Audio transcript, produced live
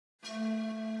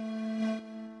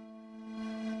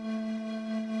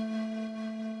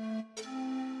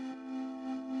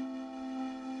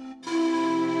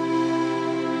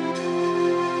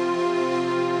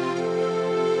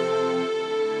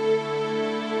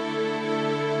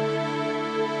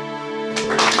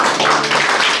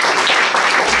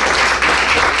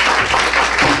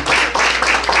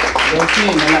real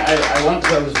keen, and I want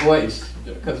Joe's voice,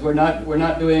 because we're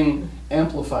not doing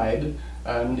amplified,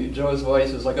 and Joe's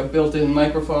voice is like a built-in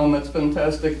microphone that's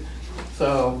fantastic.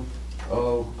 So,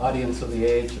 oh, audience of the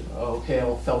age, oh,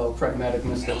 hail, fellow pragmatic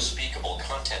mystics. No speakable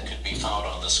content could be found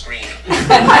on the screen.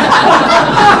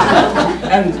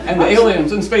 and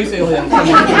aliens, and space aliens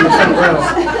coming in the front row,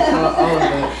 all of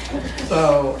that.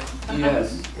 So,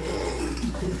 yes.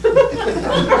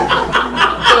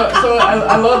 So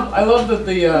I love that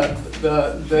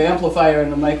the amplifier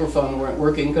and the microphone weren't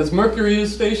working, because Mercury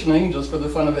is stationing, just for the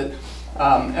fun of it,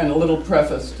 and a little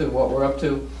preface to what we're up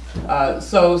to.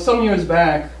 So some years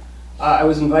back, I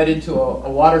was invited to a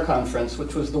water conference,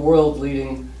 which was the world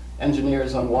leading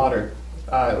engineers on water.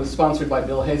 It was sponsored by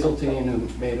Bill Hazeltine, who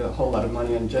made a whole lot of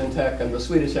money on Gentech, and the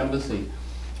Swedish Embassy.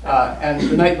 And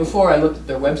the night before, I looked at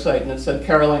their website, and it said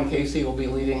Caroline Casey will be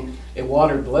leading a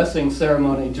water blessing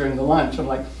ceremony during the lunch. I'm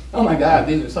like, oh my God,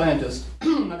 these are scientists.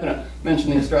 I'm not going to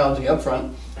mention the astrology up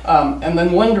front. And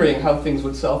then wondering how things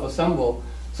would self-assemble.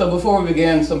 So before we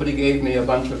began, somebody gave me a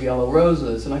bunch of yellow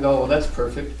roses, and I go, well, that's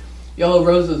perfect. Yellow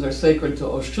roses are sacred to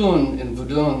Oshun in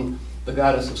Voodoo, the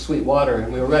goddess of sweet water,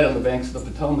 and we were right on the banks of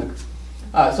the Potomac.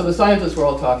 So the scientists were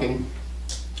all talking,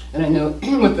 and I knew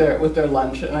with their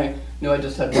lunch, and I knew I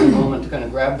just had one moment to kind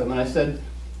of grab them, and I said,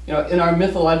 you know, in our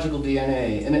mythological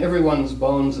DNA, in everyone's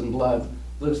bones and blood,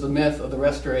 lives the myth of the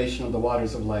restoration of the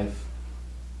waters of life.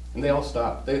 And they all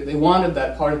stopped. They wanted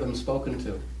that part of them spoken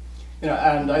to. You know,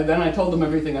 and then I told them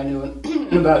everything I knew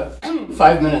in about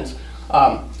 5 minutes,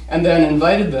 and then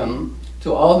invited them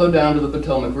to all go down to the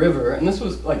Potomac River, and this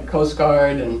was like Coast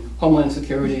Guard and Homeland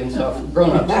Security and stuff,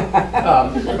 grown-ups.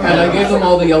 And I gave them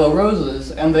all the yellow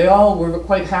roses, and they all were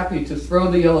quite happy to throw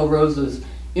the yellow roses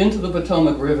into the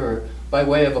Potomac River by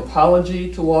way of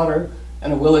apology to water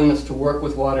and a willingness to work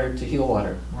with water to heal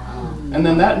water. Wow. And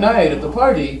then that night at the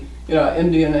party, you know, an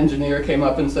Indian engineer came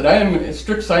up and said, I am a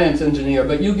strict science engineer,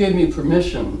 but you gave me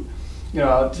permission, you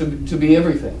know, to be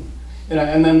everything. You know,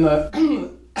 and then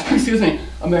the, excuse me,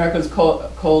 America's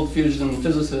cold fusion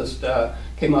physicist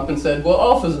came up and said, well,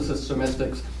 all physicists are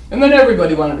mystics. And then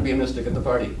everybody wanted to be a mystic at the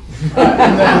party.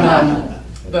 And then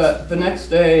the next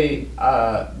day,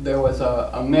 there was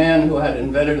a man who had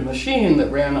invented a machine that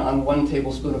ran on 1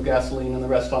 tablespoon of gasoline and the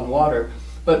rest on water.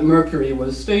 But Mercury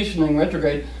was stationing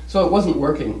retrograde, so it wasn't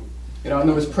working. You know, and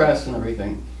there was press and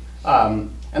everything.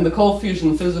 And the cold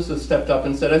fusion physicist stepped up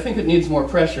and said, I think it needs more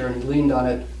pressure, and he leaned on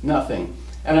it, nothing.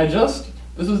 And I just,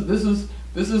 this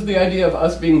is the idea of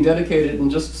us being dedicated and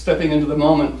just stepping into the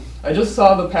moment. I just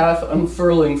saw the path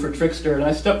unfurling for Trickster, and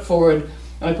I stepped forward,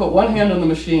 and I put one hand on the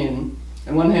machine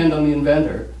and one hand on the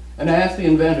inventor, and I asked the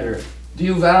inventor, do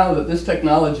you vow that this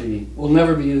technology will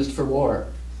never be used for war?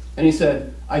 And he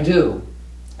said, I do.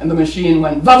 And the machine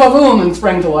went va-va-voom and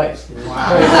sprang to life.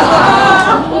 Wow.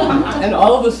 Right? And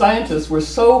all of the scientists were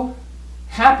so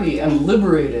happy and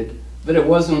liberated that it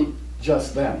wasn't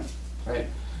just them, right?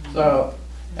 So,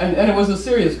 and it was a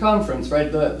serious conference,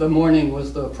 right? The morning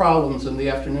was the problems and the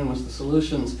afternoon was the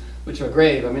solutions, which are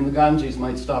grave. I mean, the Ganges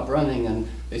might stop running, and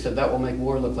they said that will make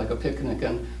war look like a picnic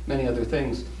and many other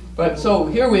things. But so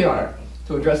here we are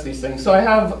to address these things. So I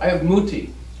have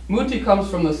Muti. Muti comes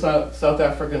from the South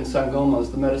African Sangomas,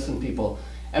 the medicine people.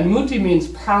 And Muti means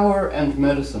power and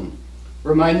medicine,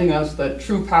 reminding us that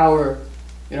true power,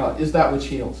 you know, is that which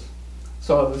heals.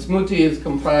 So this Muti is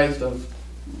comprised of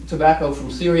tobacco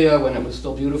from Syria when it was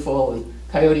still beautiful, and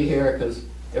coyote hair, because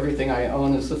everything I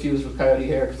own is suffused with coyote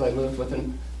hair, because I lived with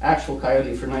an actual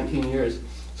coyote for 19 years.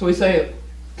 So we say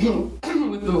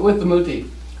with the Muti,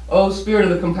 O spirit of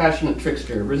the compassionate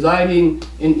trickster, residing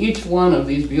in each one of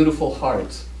these beautiful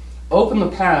hearts, open the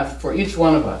path for each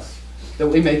one of us, that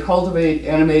we may cultivate,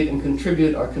 animate, and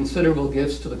contribute our considerable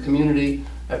gifts to the community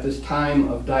at this time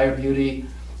of dire beauty,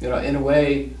 you know, in a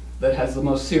way that has the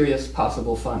most serious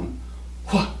possible fun.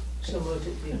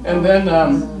 And then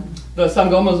the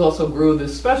Sangomas also grew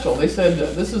this special. They said,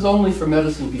 this is only for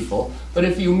medicine people, but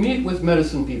if you meet with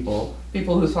medicine people,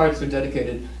 people whose hearts are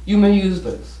dedicated, you may use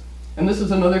this. And this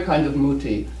is another kind of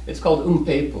muti. It's called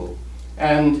umpepu.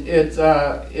 And it's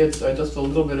just a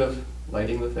little bit of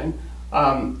lighting the thing.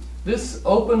 This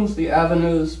opens the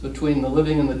avenues between the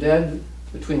living and the dead,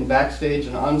 between backstage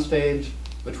and onstage,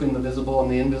 between the visible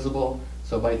and the invisible.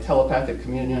 So by telepathic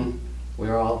communion,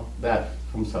 we're all that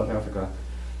from South Africa.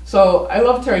 So I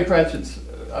love Terry Pratchett's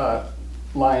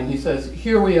line. He says,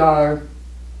 here we are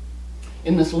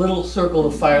in this little circle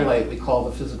of firelight we call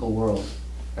the physical world,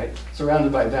 right?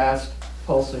 Surrounded by vast,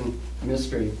 pulsing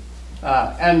mystery.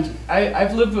 And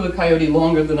I've lived with a coyote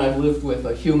longer than I've lived with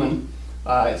a human.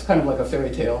 It's kind of like a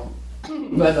fairy tale.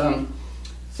 But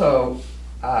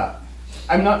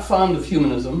I'm not fond of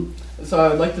humanism, so I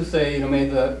would like to say, may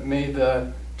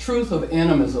the truth of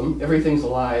animism, everything's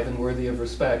alive and worthy of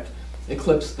respect,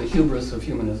 eclipse the hubris of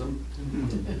humanism.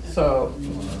 So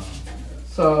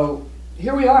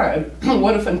here we are.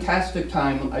 What a fantastic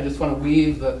time. I just want to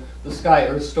weave the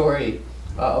Sky-Earth story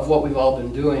of what we've all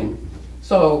been doing.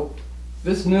 So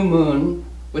this new moon,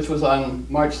 which was on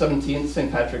March 17th,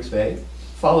 St. Patrick's Day,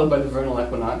 followed by the vernal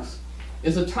equinox,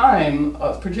 is a time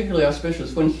particularly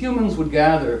auspicious when humans would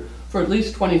gather for at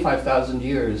least 25,000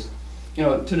 years,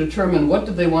 to determine what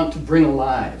did they want to bring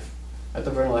alive at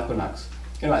the vernal equinox,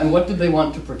 and what did they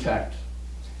want to protect.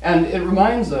 And it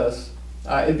reminds us,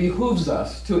 it behooves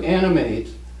us to animate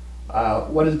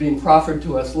what is being proffered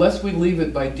to us, lest we leave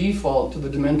it by default to the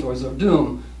dementors of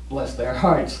doom, bless their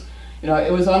hearts.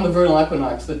 It was on the vernal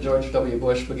equinox that George W.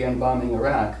 Bush began bombing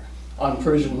Iraq, on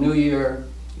Persian New Year,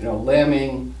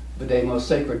 lambing the day most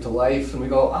sacred to life, and we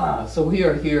go, so we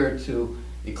are here to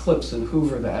eclipse and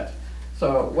hoover that.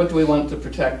 So what do we want to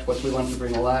protect? What do we want to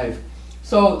bring alive?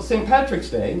 So St.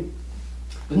 Patrick's Day,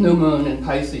 the new moon in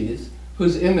Pisces,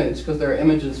 whose image, because there are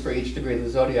images for each degree of the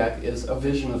zodiac, is a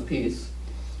vision of peace.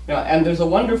 And there's a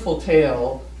wonderful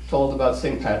tale told about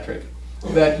St. Patrick,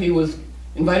 that he was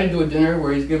invited to a dinner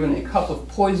where he's given a cup of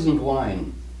poisoned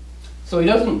wine. So he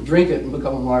doesn't drink it and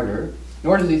become a martyr,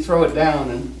 nor does he throw it down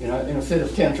in a fit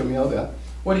of tantrum yoga.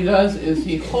 What he does is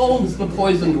he holds the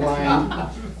poisoned wine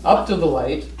up to the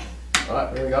light.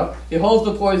 There we go. He holds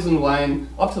the poisoned wine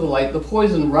up to the light. The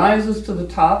poison rises to the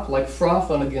top like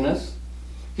froth on a Guinness.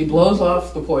 He blows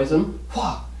off the poison.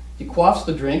 He quaffs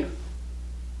the drink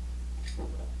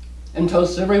and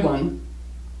toasts everyone,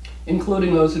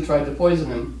 including those who tried to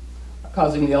poison him,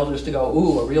 causing the elders to go,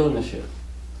 ooh, a real initiative.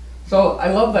 So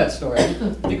I love that story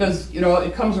because,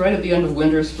 it comes right at the end of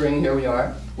winter, spring, here we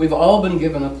are. We've all been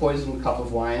given a poisoned cup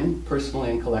of wine,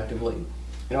 personally and collectively.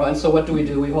 And so what do?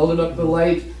 We hold it up to the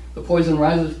light, the poison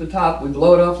rises to the top, we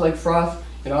blow it off like froth,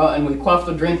 and we quaff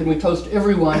the drink and we toast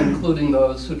everyone, including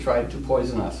those who tried to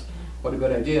poison us. What a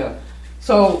good idea.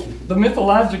 So the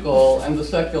mythological and the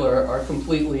secular are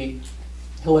completely,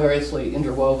 hilariously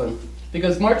interwoven.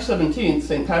 Because March 17th,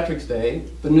 St. Patrick's Day,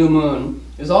 the new moon,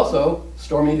 is also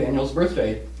Stormy Daniels'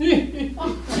 birthday. It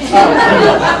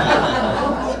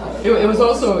was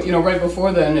also, right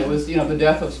before then, it was, the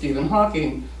death of Stephen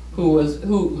Hawking, who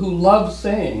loved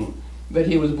saying that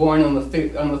he was born on the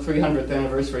 300th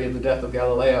anniversary of the death of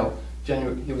Galileo.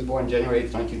 He was born January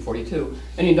 8th, 1942.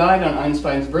 And he died on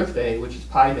Einstein's birthday, which is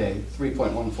Pi Day,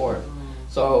 3.14.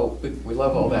 So we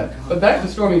love all that. But back to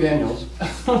Stormy Daniels.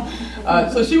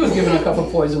 So she was given a cup of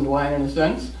poisoned wine in a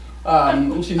sense,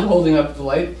 and she's holding up the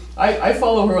light. I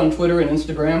follow her on Twitter and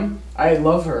Instagram. I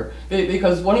love her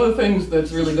because one of the things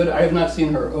that's really good, I have not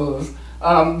seen her oeuvre,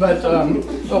 but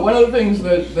one of the things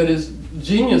that is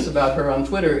genius about her on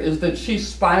Twitter is that she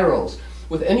spirals.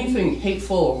 With anything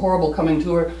hateful or horrible coming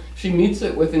to her, she meets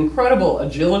it with incredible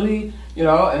agility,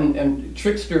 and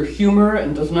trickster humor,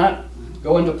 and does not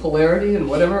go into polarity and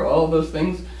whatever, all of those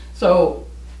things. So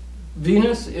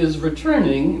Venus is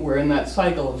returning. We're in that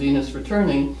cycle of Venus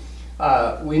returning.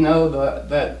 We know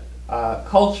that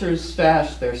cultures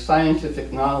stash their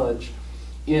scientific knowledge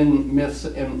in myths,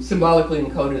 symbolically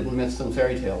encoded in myths and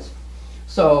fairy tales.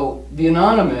 So the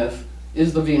Anonymith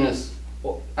is the Venus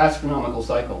astronomical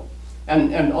cycle.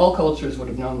 And all cultures would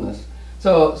have known this.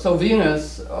 So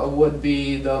Venus would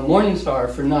be the morning star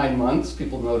for 9 months.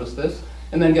 People notice this.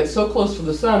 And then get so close to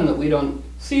the sun that we don't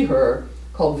see her,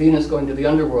 called Venus going to the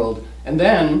underworld. And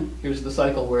then, here's the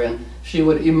cycle we're in, she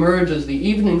would emerge as the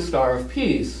evening star of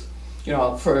peace,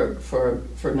 for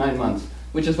 9 months,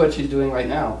 which is what she's doing right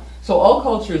now. So all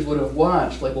cultures would have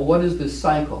watched, like, well, what is this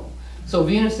cycle? So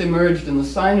Venus emerged in the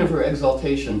sign of her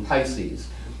exaltation, Pisces,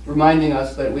 reminding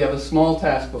us that we have a small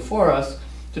task before us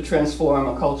to transform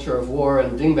a culture of war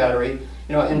and dingbattery,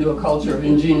 into a culture of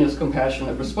ingenious,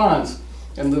 compassionate response.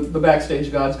 And the backstage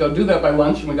gods go, do that by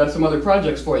lunch, and we got some other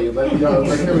projects for you, but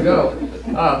here we go.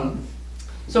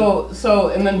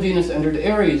 And then Venus entered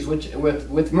Aries,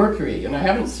 with Mercury, and I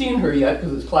haven't seen her yet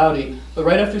because it's cloudy, but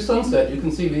right after sunset you can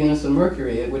see Venus and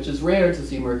Mercury, which is rare to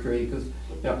see Mercury, because,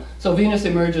 so Venus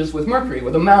emerges with Mercury,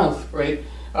 with a mouth, right,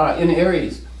 in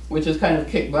Aries, which is kind of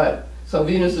kick butt. So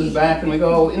Venus is back, and we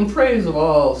go, in praise of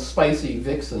all spicy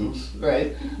vixens,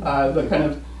 right, the kind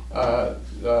of,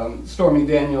 Stormy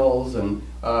Daniels, and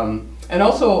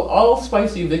also all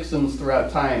spicy vixens throughout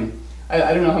time.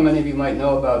 I don't know how many of you might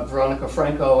know about Veronica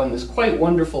Franco and this quite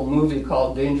wonderful movie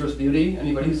called Dangerous Beauty.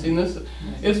 Anybody seen this?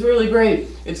 It's really great.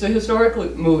 It's a historical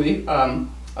movie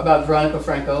about Veronica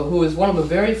Franco, who is one of the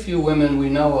very few women we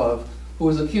know of who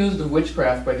was accused of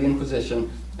witchcraft by the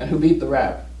Inquisition and who beat the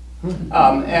rap.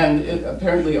 And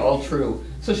apparently all true.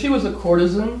 So she was a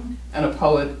courtesan and a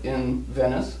poet in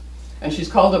Venice, and she's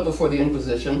called up before the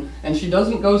Inquisition, and she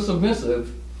doesn't go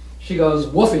submissive, she goes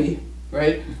woofy,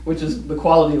 right, which is the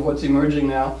quality of what's emerging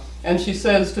now, and she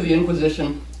says to the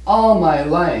Inquisition, all my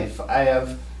life I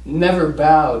have never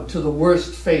bowed to the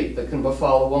worst fate that can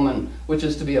befall a woman, which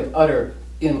is to be of utter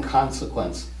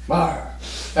inconsequence.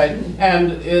 Right?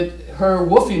 And her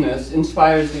woofiness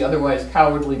inspires the otherwise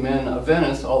cowardly men of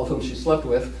Venice, all of whom she slept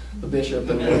with, the bishop,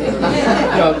 and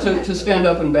to stand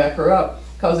up and back her up,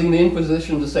 causing the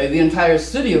Inquisition to say the entire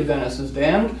city of Venice is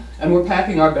damned, and we're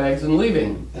packing our bags and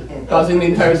leaving, causing the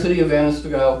entire city of Venice to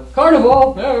go,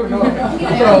 Carnival! There we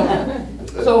go.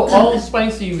 So all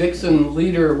spicy vixen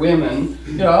leader women,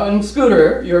 and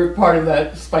Scooter, you're part of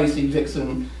that spicy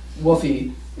vixen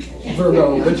woofy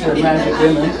Virgo ritual magic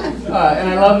women,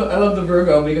 and I love the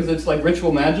Virgo because it's like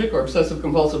ritual magic or obsessive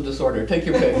compulsive disorder. Take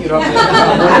your pick.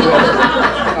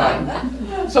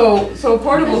 So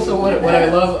part of also what I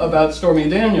love about Stormy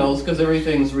Daniels, because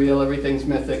everything's real, everything's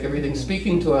mythic, everything's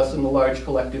speaking to us in the large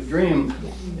collective dream,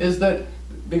 is that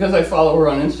because I follow her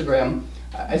on Instagram,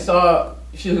 I saw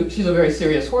she's a very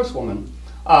serious horsewoman.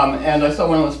 And I saw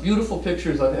one of the most beautiful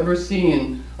pictures I've ever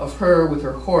seen of her with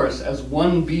her horse as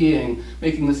one being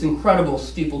making this incredible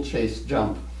steeplechase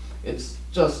jump. It's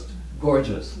just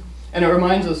gorgeous. And it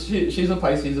reminds us, she's a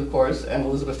Pisces, of course, and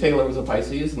Elizabeth Taylor was a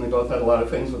Pisces, and they both had a lot of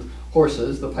things with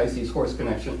horses, the Pisces-horse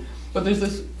connection. But there's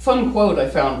this fun quote I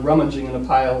found rummaging in a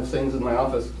pile of things in my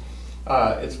office.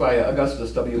 It's by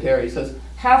Augustus W. Hare. He says,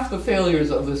 half the failures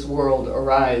of this world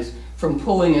arise from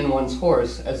pulling in one's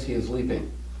horse as he is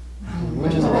leaping.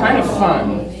 Which is kind of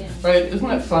fun, right? Isn't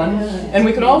that fun? And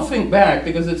we can all think back,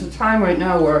 because it's a time right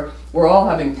now where we're all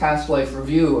having past life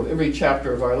review of every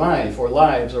chapter of our life, or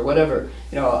lives, or whatever,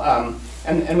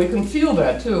 and we can feel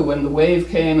that too when the wave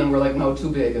came and we're like, no, too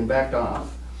big, and backed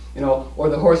off, or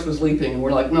the horse was leaping and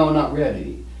we're like, no, not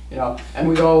ready, and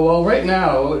we go, well, right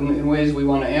now, in ways we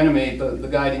want to animate the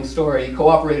guiding story,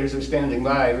 cooperators are standing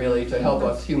by, really, to help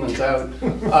us humans out.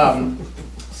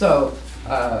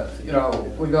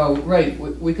 We go, right,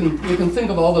 we can think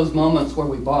of all those moments where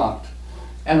we balked.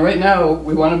 And right now,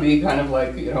 we want to be kind of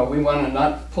like, we want to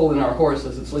not pull in our horse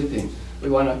as it's leaping. We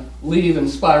want to leave and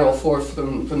spiral forth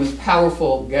from this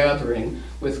powerful gathering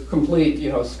with complete,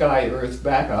 sky, earth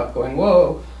backup going,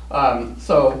 whoa.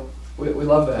 So we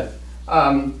love that.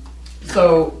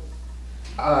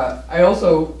 I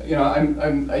also,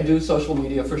 I do social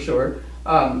media for sure.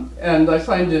 And I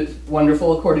find it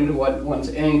wonderful according to one's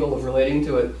angle of relating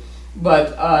to it.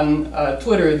 But on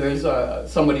Twitter, there's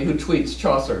somebody who tweets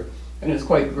Chaucer, and it's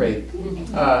quite great.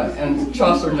 And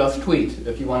Chaucer doth tweet,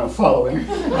 if you want to follow him.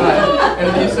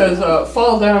 And he says,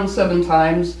 fall down 7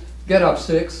 times, get up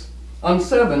 6. On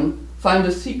 7, find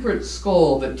a secret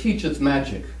skull that teacheth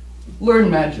magic. Learn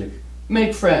magic,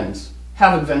 make friends,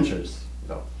 have adventures.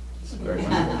 Very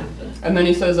wonderful. And then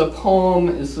he says, a poem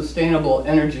is sustainable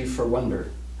energy for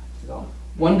wonder.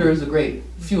 Wonder is a great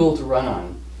fuel to run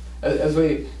on. As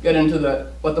we get into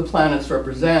what the planets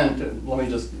represent, let me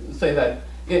just say that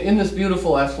in this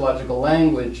beautiful astrological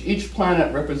language, each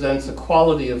planet represents a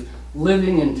quality of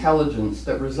living intelligence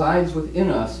that resides within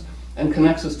us and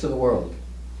connects us to the world.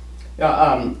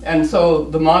 And so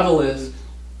the model is,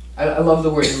 I love the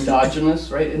word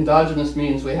endogenous, right? Endogenous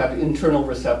means we have internal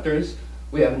receptors.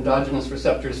 We have endogenous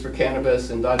receptors for cannabis,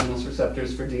 endogenous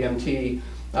receptors for DMT,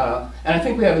 and I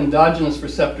think we have endogenous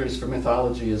receptors for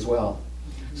mythology as well.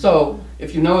 So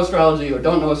if you know astrology or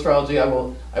don't know astrology, I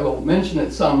will mention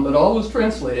it some, but always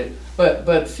translate it.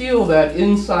 But feel that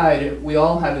inside we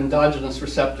all have endogenous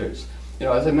receptors.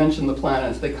 As I mentioned, the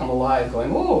planets, they come alive,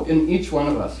 going, whoa, in each one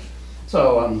of us.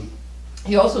 So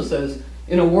he also says,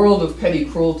 in a world of petty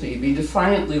cruelty, be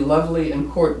defiantly lovely and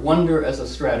court wonder as a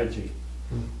strategy,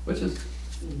 which is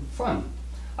fun.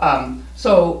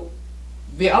 So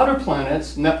the outer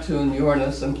planets, Neptune,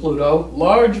 Uranus, and Pluto,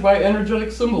 large by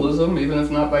energetic symbolism, even if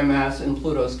not by mass in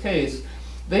Pluto's case,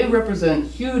 they represent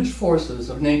huge forces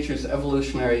of nature's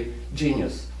evolutionary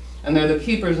genius. And they're the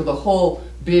keepers of the whole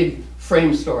big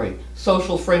frame story,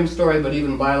 social frame story, but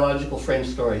even biological frame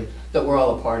story that we're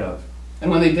all a part of. And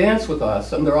when they dance with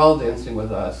us, and they're all dancing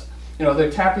with us,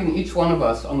 they're tapping each one of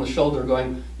us on the shoulder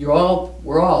going, we're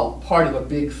all part of a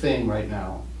big thing right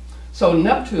now. So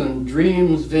Neptune,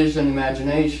 dreams, vision,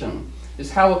 imagination, is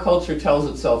how a culture tells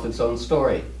itself its own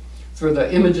story, through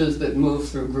the images that move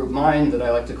through group mind that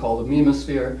I like to call the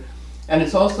memosphere. And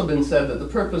it's also been said that the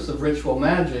purpose of ritual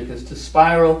magic is to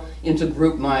spiral into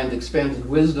group mind expanded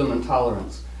wisdom and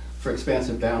tolerance for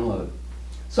expansive download.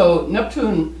 So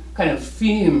Neptune kind of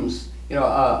themes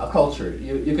a culture.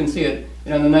 You can see it,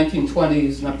 in the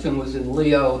 1920s, Neptune was in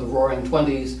Leo, the Roaring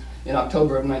Twenties. In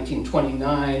October of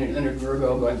 1929, it entered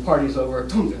Virgo, going parties over.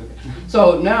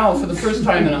 So now, for the first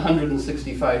time in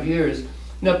 165 years,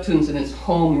 Neptune's in its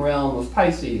home realm of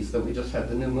Pisces that we just had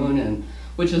the new moon in,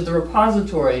 which is the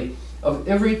repository of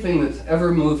everything that's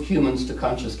ever moved humans to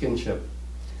conscious kinship.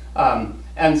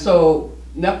 And so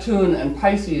Neptune and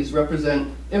Pisces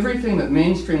represent everything that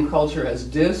mainstream culture has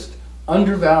dissed,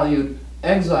 undervalued,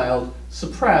 exiled,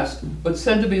 suppressed, but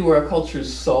said to be where a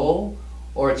culture's soul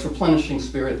or its replenishing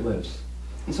spirit lives.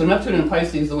 And so Neptune and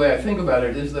Pisces, the way I think about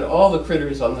it, is that all the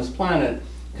critters on this planet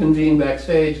convene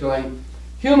backstage going,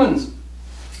 humans,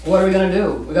 what are we going to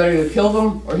do? We got to either kill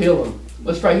them or heal them.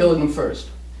 Let's try healing them first.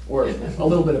 Or a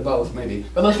little bit of both, maybe.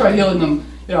 But let's try healing them.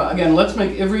 Again, let's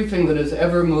make everything that has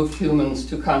ever moved humans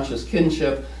to conscious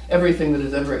kinship, everything that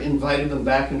has ever invited them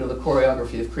back into the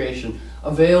choreography of creation,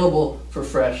 available for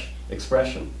fresh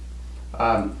expression.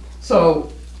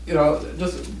 So,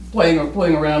 just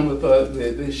playing around with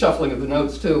the shuffling of the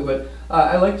notes too, but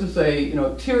I like to say,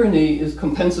 tyranny is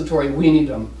compensatory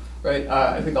weeniedom, right?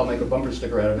 I think I'll make a bumper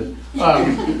sticker out of it.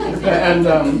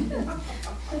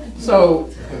 So,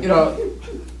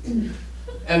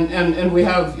 and we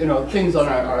have, things on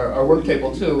our work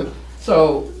table too.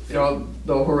 So,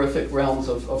 the horrific realms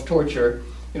of torture,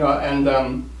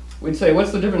 and we'd say,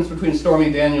 what's the difference between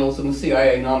Stormy Daniels and the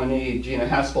CIA nominee, Gina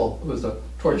Haspel, who's a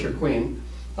torture queen?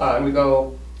 And we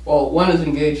go, well, one is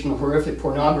engaged in horrific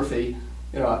pornography,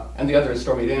 and the other is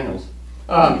Stormy Daniels.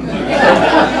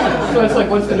 So it's like,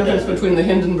 what's the difference between the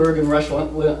Hindenburg and Rush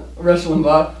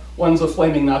Limbaugh? One's a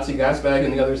flaming Nazi gas bag,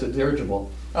 and the other's a dirigible.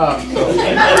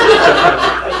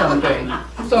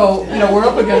 So, we're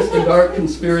up against a dark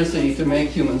conspiracy to make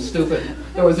humans stupid.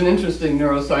 There was an interesting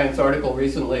neuroscience article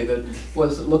recently that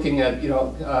was looking at,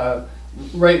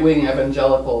 right-wing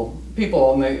evangelical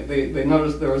people, and they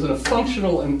noticed there was a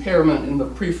functional impairment in the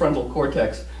prefrontal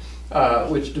cortex,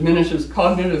 which diminishes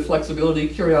cognitive flexibility,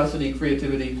 curiosity,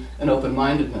 creativity, and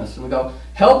open-mindedness. And we go,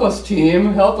 help us team,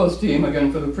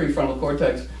 again for the prefrontal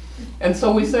cortex. And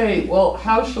so we say, well,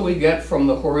 how shall we get from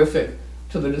the horrific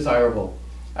to the desirable?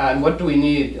 And what do we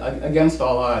need against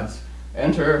all odds?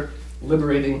 Enter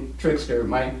liberating trickster,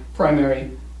 my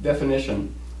primary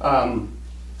definition.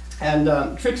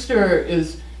 Trickster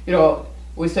is,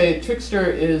 we say trickster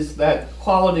is that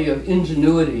quality of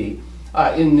ingenuity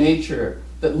in nature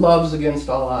that loves against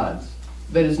all odds,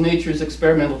 that is nature's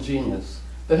experimental genius,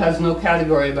 that has no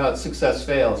category about success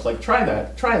fails, like try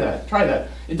that, try that, try that.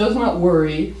 It does not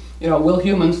worry, will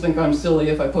humans think I'm silly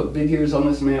if I put big ears on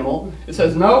this mammal? It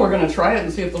says, no, we're going to try it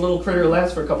and see if the little critter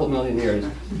lasts for a couple million years.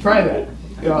 Try that.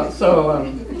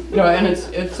 And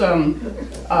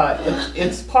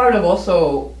it's part of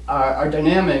also our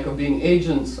dynamic of being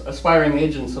agents, aspiring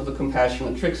agents of the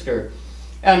compassionate trickster.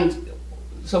 And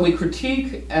so we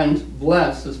critique and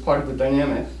bless as part of the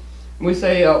dynamic. And we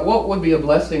say, what would be a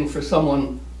blessing for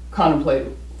someone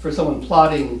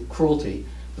plotting cruelty?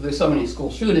 There's so many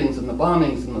school shootings and the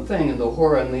bombings and the thing and the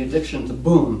horror and the addiction to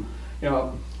boom,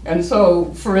 And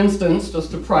so, for instance,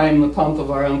 just to prime the pump of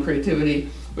our own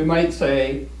creativity, we might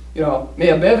say, may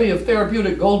a bevy of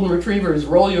therapeutic golden retrievers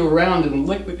roll you around and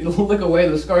lick away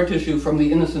the scar tissue from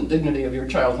the innocent dignity of your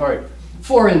child heart.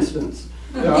 For instance,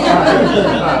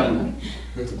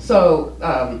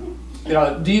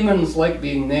 demons like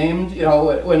being named.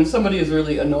 When somebody is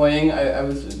really annoying, I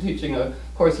was teaching a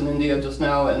course in India just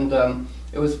now, and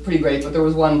it was pretty great, but there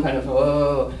was one kind of,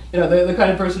 the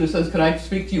kind of person who says, can I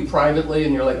speak to you privately?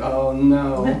 And you're like, oh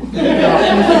no. And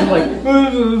it's like, why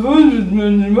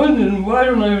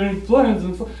don't I have any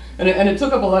plans? And it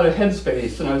took up a lot of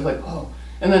headspace, and I was like, oh.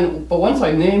 And then, but once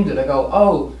I named it, I go,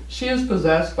 oh, she is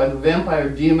possessed by the vampire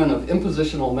demon of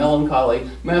impositional melancholy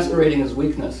masquerading as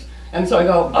weakness. And so I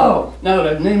go, oh, now that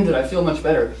I've named it, I feel much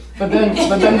better. But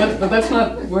that's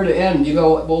not where to end. You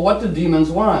go, well, what do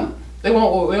demons want? They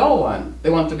want what we all want. They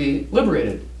want to be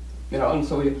liberated, and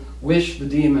so we wish the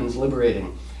demons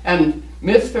liberating. And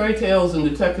myths, fairy tales, and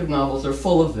detective novels are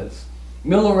full of this.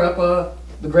 Milarepa,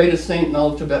 the greatest saint in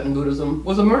all of Tibetan Buddhism,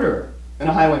 was a murderer and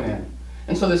a highwayman.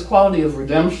 And so this quality of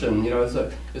redemption, is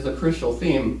a crucial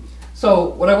theme. So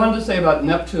what I wanted to say about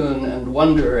Neptune and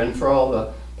wonder, and for all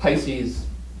the Pisces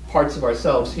parts of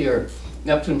ourselves here,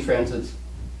 Neptune transits.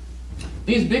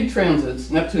 These big transits,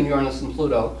 Neptune, Uranus, and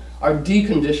Pluto, are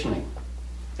deconditioning.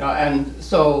 And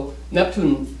so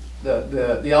Neptune,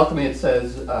 the alchemy, it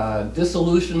says,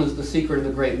 dissolution is the secret of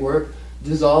the great work,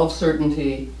 dissolve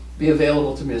certainty, be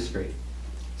available to mystery.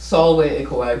 Solve e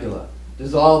coagula,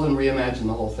 dissolve and reimagine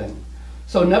the whole thing.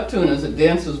 So Neptune, as it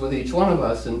dances with each one of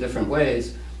us in different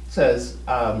ways, says,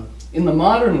 in the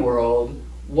modern world,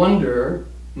 wonder,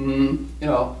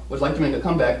 would like to make a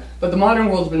comeback, but the modern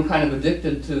world's been kind of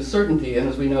addicted to certainty, and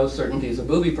as we know, certainty is a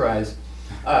booby prize.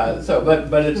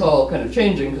 But it's all kind of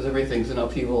changing because everything's in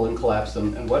upheaval and collapse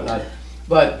and whatnot.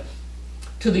 But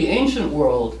to the ancient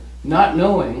world, not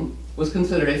knowing was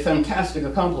considered a fantastic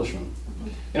accomplishment.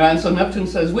 And so Neptune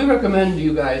says, we recommend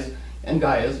you guys and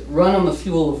Gaias run on the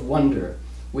fuel of wonder.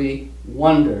 We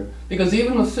wonder. Because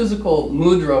even the physical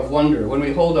mudra of wonder, when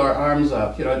we hold our arms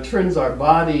up, it turns our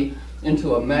body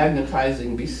into a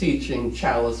magnetizing, beseeching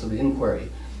chalice of inquiry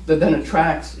that then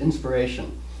attracts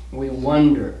inspiration. We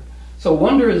wonder. So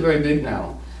wonder is very big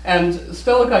now. And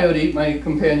Stella Coyote, my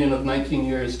companion of 19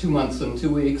 years, 2 months and 2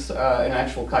 weeks, an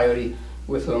actual coyote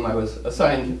with whom I was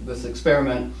assigned this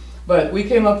experiment, but we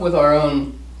came up with our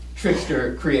own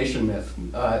trickster creation myth.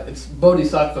 It's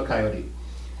Bodhisattva Coyote.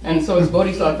 And so it's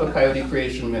Bodhisattva Coyote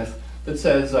creation myth that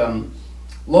says,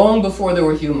 long before there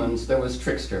were humans, there was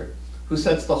Trickster, who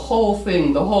sets the whole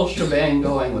thing, the whole shebang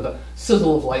going with a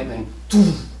sizzle of lightning.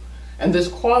 And this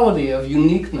quality of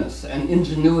uniqueness and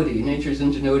ingenuity, nature's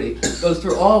ingenuity, goes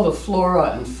through all the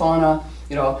flora and fauna,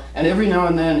 and every now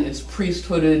and then it's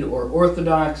priesthooded or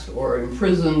orthodox or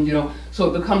imprisoned, so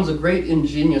it becomes a great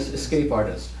ingenious escapade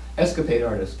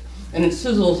artist. And it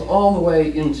sizzles all the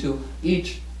way into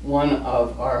each one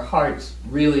of our hearts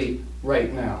really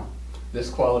right now, this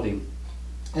quality.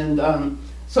 And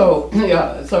so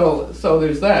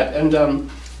there's that.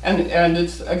 And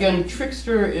it's, again,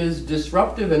 Trickster is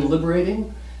disruptive and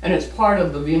liberating, and it's part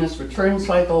of the Venus return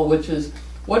cycle, which is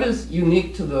what is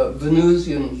unique to the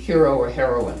Venusian hero or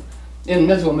heroine. In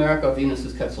Mesoamerica, Venus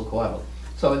is Quetzalcoatl.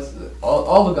 So it's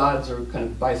all the gods are kind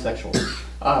of bisexual.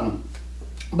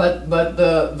 But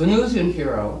the Venusian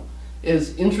hero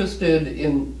is interested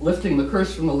in lifting the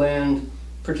curse from the land,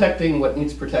 protecting what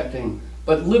needs protecting,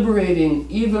 but liberating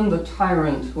even the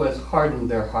tyrant who has hardened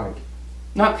their heart.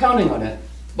 Not counting on it,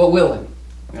 but willing.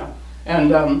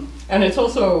 And it's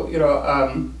also,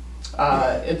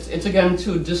 it's again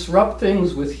to disrupt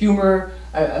things with humor.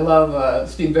 I love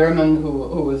Steve Behrman,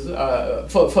 who was,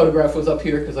 photograph was up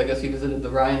here because I guess he visited the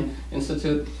Rhine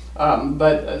Institute.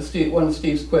 But one of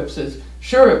Steve's quips is,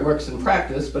 sure it works in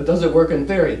practice, but does it work in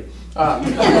theory?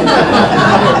 Funny,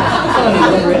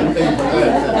 liberating things like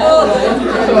that.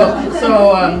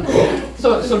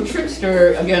 So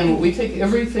Trickster, again, we take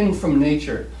everything from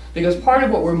nature, because part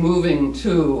of what we're moving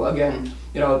to, again,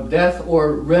 death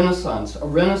or renaissance, a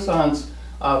renaissance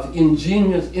of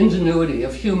ingenuity,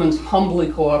 of humans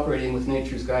humbly cooperating with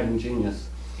nature's guiding genius.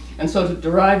 And so to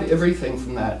derive everything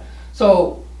from that.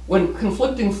 So when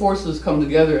conflicting forces come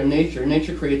together in nature,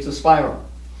 nature creates a spiral.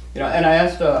 And I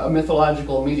asked a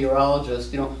mythological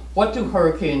meteorologist, what do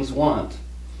hurricanes want?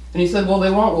 And he said, well,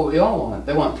 they want what we all want.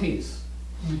 They want peace.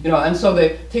 And so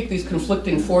they take these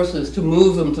conflicting forces to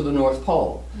move them to the North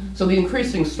Pole. So the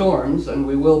increasing storms, and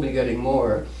we will be getting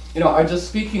more, are just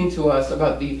speaking to us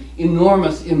about the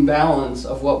enormous imbalance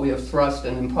of what we have thrust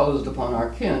and imposed upon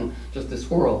our kin, just this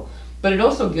whirl. But it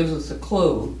also gives us a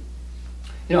clue,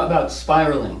 about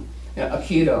spiraling,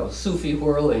 Aikido, Sufi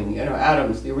whirling,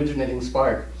 atoms, the originating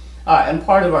spark. And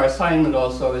part of our assignment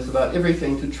also is about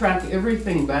everything, to track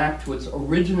everything back to its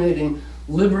originating,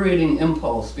 liberating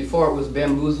impulse before it was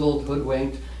bamboozled,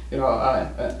 hoodwinked,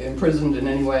 imprisoned in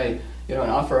any way, and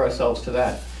offer ourselves to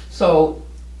that. So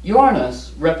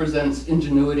Uranus represents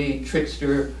ingenuity,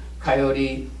 trickster,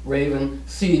 coyote, raven,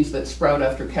 seeds that sprout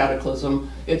after cataclysm.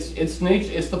 It's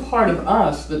nature. It's the part of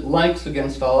us that likes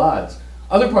against all odds.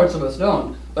 Other parts of us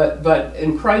don't, but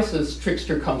in crisis,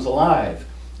 Trickster comes alive.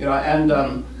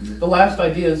 The last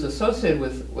ideas associated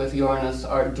with Uranus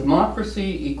are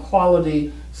democracy,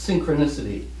 equality,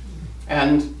 synchronicity.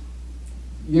 And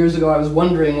years ago I was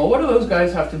wondering, well, what do those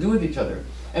guys have to do with each other?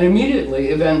 And immediately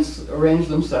events arrange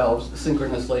themselves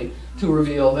synchronously to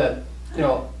reveal that,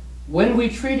 when we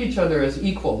treat each other as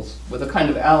equals with a kind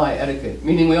of ally etiquette,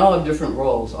 meaning we all have different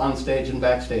roles on stage and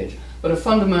backstage, but a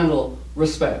fundamental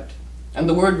respect. And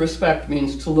the word respect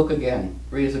means to look again.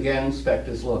 Re is again, spect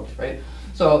is looked, right?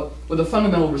 So with a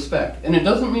fundamental respect. And it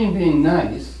doesn't mean being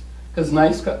nice, because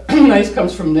nice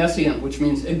comes from nescient, which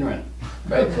means ignorant,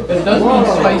 right? But it does mean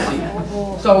spicy.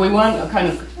 So we want a kind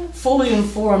of fully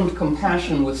informed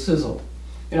compassion with sizzle.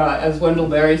 As Wendell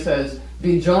Berry says,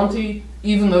 be jaunty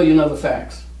even though you know the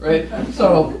facts, right?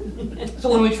 So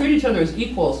when we treat each other as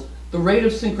equals, the rate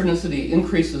of synchronicity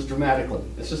increases dramatically.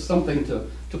 It's just something to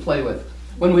play with.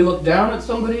 When we look down at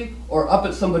somebody or up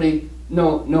at somebody,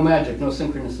 no magic, no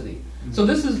synchronicity. So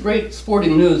this is great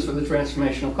sporting news for the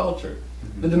transformation of culture.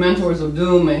 The Dementors of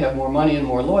Doom may have more money and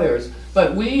more lawyers,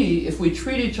 but if we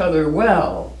treat each other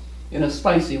well in a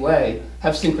spicy way,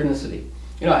 have synchronicity.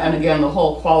 You know, and again, the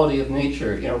whole quality of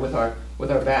nature, you know, with our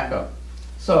backup.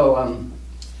 So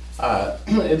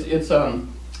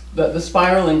the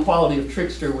spiraling quality of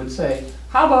Trickster would say,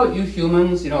 how about you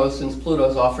humans, you know, since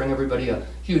Pluto's offering everybody a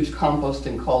huge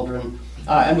composting cauldron,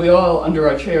 and we all, under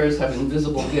our chairs, have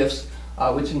invisible gifts,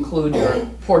 which include your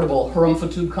portable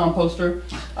harumph-a-tube composter,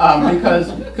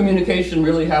 because communication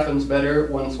really happens better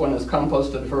once one is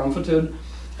composted harumph-a-tube.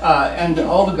 And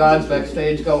all the gods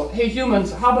backstage go, hey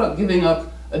humans, how about giving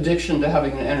up addiction to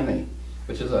having an enemy,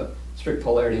 which is a strict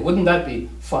polarity. Wouldn't that be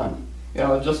fun? You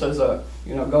know, just as a,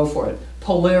 you know, go for it.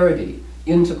 Polarity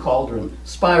into cauldron,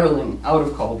 spiraling out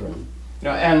of cauldron. You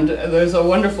know, and there's a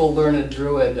wonderful learned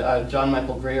druid, John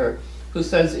Michael Greer, who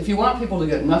says, if you want people to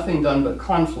get nothing done but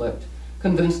conflict,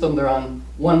 convince them they're on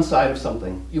one side of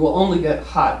something. You will only get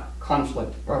hot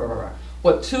conflict. Rah, rah, rah.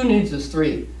 What two needs is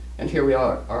three. And here we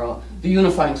are the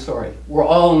unifying story. We're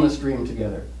all in this dream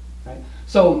together. Right?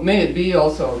 So may it be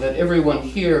also that everyone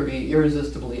here be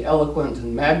irresistibly eloquent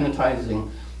and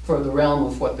magnetizing for the realm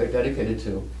of what they're dedicated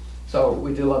to. So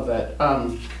we do love that.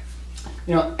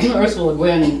 You know, Ursula Le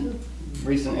Guin,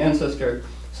 recent ancestor,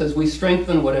 says we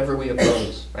strengthen whatever we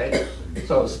oppose, right?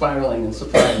 So spiraling and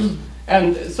surprise.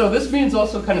 And so this means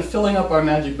also kind of filling up our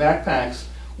magic backpacks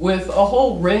with a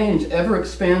whole range,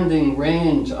 ever-expanding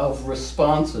range of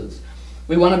responses.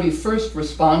 We want to be first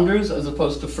responders as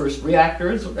opposed to first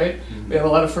reactors, right? Mm-hmm. We have a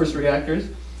lot of first reactors.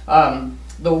 The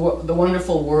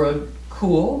wonderful word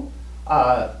cool,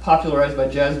 popularized by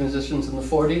jazz musicians in the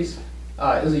 40s,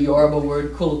 is a Yoruba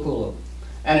word, kulu kulu.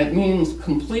 And it means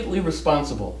completely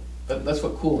responsible. That's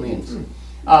what cool means.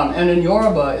 And in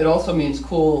Yoruba, it also means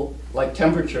cool like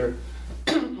temperature,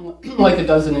 like it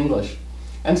does in English.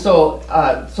 And so,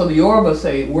 so the Yoruba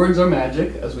say words are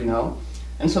magic, as we know.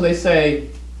 And so they say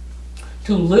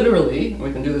to literally,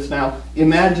 we can do this now,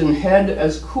 imagine head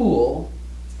as cool,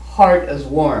 heart as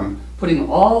warm, putting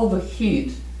all the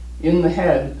heat in the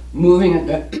head, moving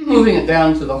it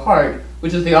down to the heart,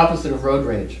 which is the opposite of road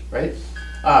rage, right?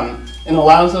 And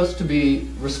allows us to be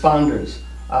responders,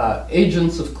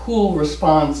 agents of cool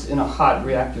response in a hot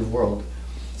reactive world.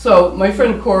 So my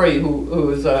friend Corey, who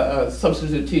is a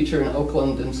substitute teacher in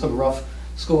Oakland in some rough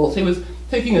schools, he was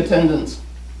taking attendance,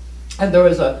 and there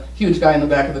was a huge guy in the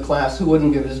back of the class who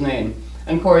wouldn't give his name.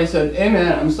 And Corey said, hey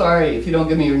man, I'm sorry, if you don't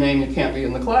give me your name, you can't be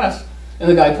in the class. And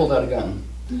the guy pulled out a gun.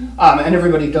 And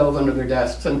everybody dove under their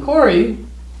desks. And Corey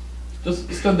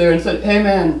just stood there and said, hey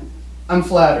man, I'm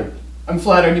flattered. I'm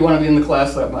flattered you want to be in the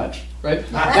class that much, right?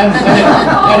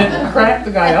 And it cracked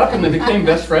the guy up, and they became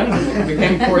best friends, and he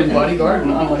became Corey's bodyguard,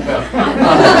 and on like that.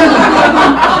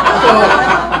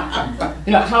 So,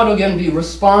 you know, how to again be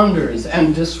responders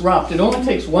and disrupt. It only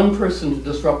takes one person to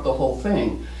disrupt the whole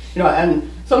thing. You know, and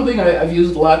something I've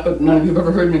used a lot, but none of you have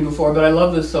ever heard me before, but I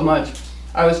love this so much.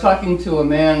 I was talking to a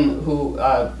man who,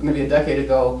 maybe a decade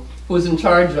ago, who was in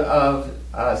charge of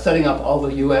setting up all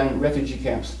the UN refugee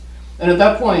camps. And at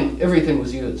that point, everything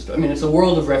was used. I mean, it's a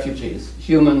world of refugees,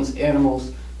 humans,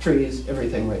 animals, trees,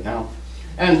 everything right now.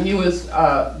 And he was,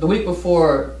 the week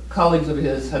before, colleagues of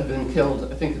his had been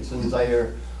killed, I think it's in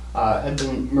Zaire, had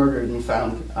been murdered and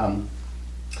found.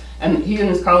 And he and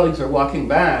his colleagues are walking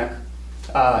back,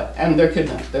 and they're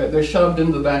kidnapped. They're shoved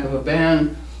into the back of a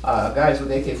van, guys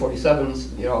with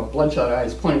AK-47s, you know, bloodshot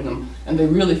eyes pointing them, and they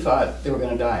really thought they were going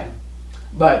to die.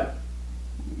 But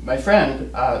my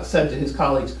friend said to his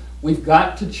colleagues, we've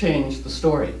got to change the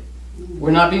story. We're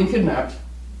not being kidnapped,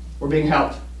 we're being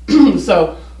helped.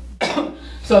 So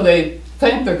they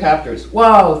thanked their captors.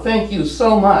 Wow, thank you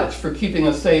so much for keeping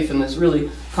us safe in this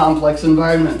really complex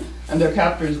environment. And their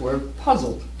captors were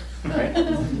puzzled, right?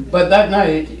 But that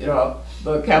night, you know,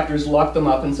 the captors locked them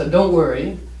up and said, don't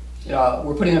worry, you know,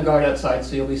 we're putting a guard outside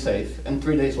so you'll be safe. And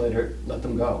 3 days later, let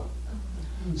them go.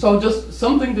 So just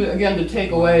something to, again, to take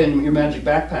away in your magic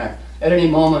backpack. At any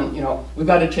moment, you know, we've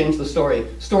got to change the story.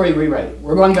 Story rewrite.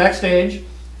 We're going backstage.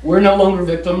 We're no longer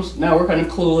victims. Now we're kind of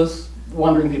clueless,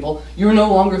 wandering people. You're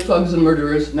no longer thugs and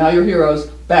murderers. Now you're heroes.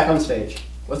 Back on stage.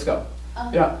 Let's go.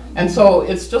 Yeah. And so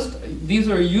it's just, these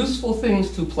are useful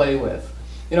things to play with.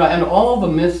 You know, and all the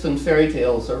myths and fairy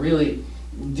tales are really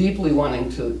deeply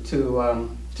wanting to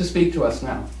speak to us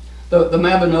now. The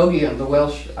Mabinogion, the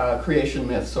Welsh creation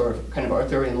myths, or kind of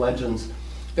Arthurian legends,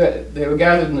 they were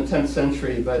gathered in the 10th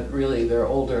century, but really they're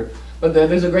older. But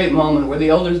there's a great moment where the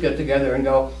elders get together and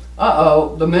go,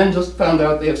 uh-oh, the men just found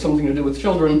out they have something to do with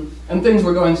children, and things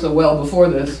were going so well before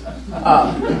this.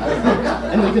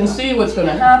 And we can see what's going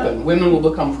to happen. Women will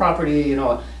become property, you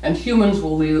know, and humans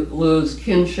will lose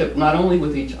kinship not only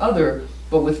with each other,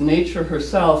 but with nature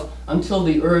herself, until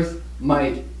the earth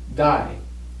might die.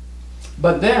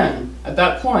 But then, at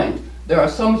that point, there are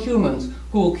some humans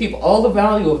who will keep all the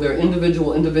value of their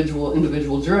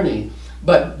individual journey,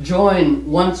 but join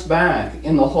once back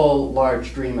in the whole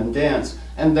large dream and dance,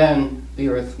 and then the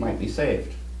earth might be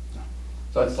saved.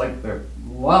 So it's like they're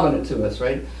lobbing it to us,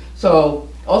 right? So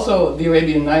also the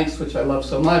Arabian Nights, which I love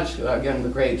so much, again, the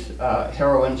great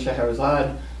heroine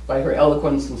Scheherazade, by her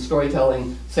eloquence and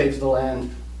storytelling, saves the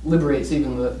land, liberates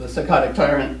even the psychotic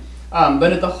tyrant.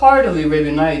 But at the heart of the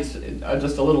Arabian Nights,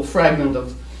 just a little fragment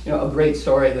of a great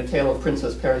story, the tale of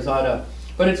Princess Parizada.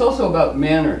 But it's also about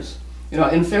manners.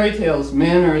 In fairy tales,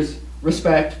 manners,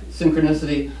 respect,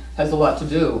 synchronicity has a lot to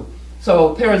do.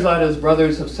 So Parizada's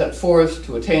brothers have set forth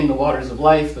to attain the waters of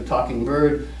life, the talking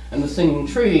bird and the singing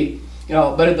tree.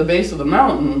 But at the base of the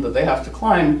mountain that they have to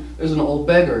climb, there's an old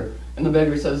beggar. And the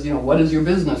beggar says, what is your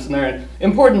business? And they're,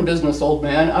 important business, old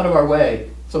man, out of our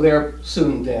way. So they're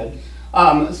soon dead.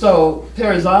 So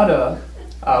Parizada,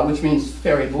 which means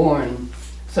fairy born,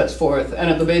 sets forth, and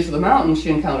at the base of the mountain she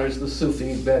encounters the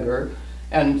Sufi beggar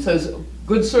and says,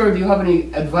 good sir, do you have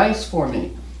any advice for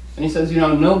me? And he says,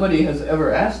 nobody has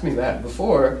ever asked me that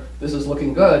before. This is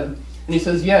looking good. And he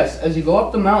says, yes, as you go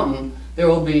up the mountain, there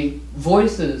will be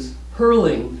voices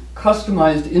hurling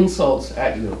customized insults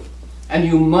at you. And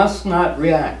you must not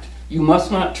react. You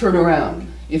must not turn around.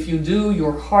 If you do,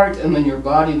 your heart and then your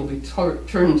body will be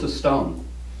turned to stone.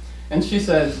 And she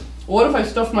says, what if I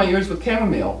stuff my ears with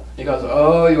chamomile? He goes,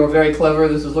 oh, you're very clever.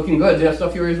 This is looking good. Yeah,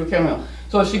 stuff your ears with chamomile.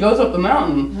 So as she goes up the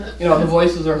mountain, the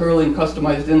voices are hurling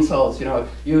customized insults.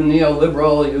 You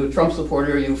neoliberal, you Trump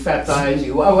supporter, you fat thighs,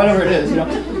 you whatever it is. And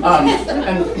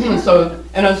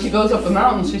as she goes up the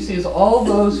mountain, she sees all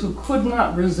those who could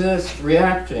not resist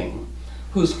reacting,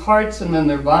 whose hearts and then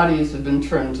their bodies had been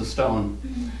turned to stone.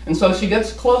 And so she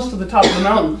gets close to the top of the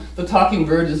mountain, the talking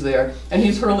bird is there, and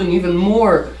he's hurling even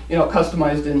more,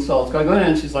 customized insults. Going,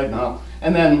 and she's like, no.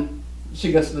 And then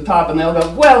she gets to the top, and they'll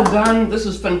go, well done, this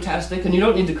is fantastic, and you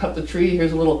don't need to cut the tree.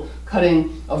 Here's a little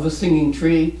cutting of the singing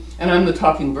tree, and I'm the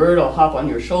talking bird. I'll hop on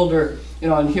your shoulder,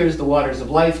 and here's the waters of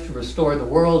life to restore the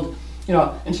world.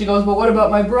 And she goes, but what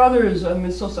about my brothers? I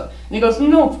mean, so sorry. And he goes,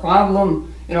 no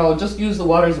problem. Just use the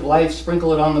waters of life,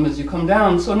 sprinkle it on them as you come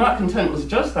down. So not content with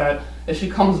just that, as she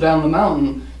comes down the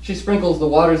mountain, she sprinkles the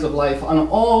waters of life on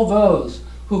all those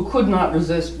who could not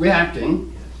resist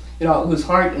reacting, whose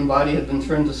heart and body had been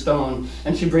turned to stone,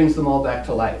 and she brings them all back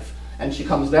to life. And she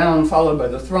comes down, followed by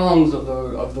the throngs of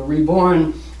the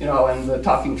reborn, and the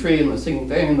talking tree and the singing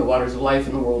thing, and the waters of life,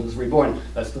 and the world is reborn.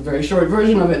 That's the very short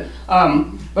version of it.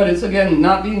 But it's, again,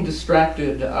 not being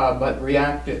distracted, but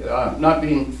reactive, not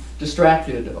being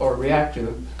distracted or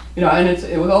reactive. And it's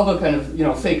with all the kind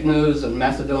of fake news and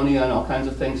Macedonia and all kinds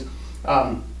of things.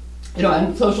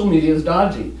 And social media is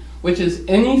dodgy, which is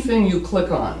anything you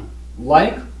click on,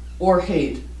 like or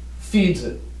hate, feeds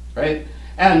it, right?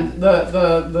 And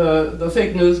the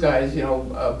fake news guys,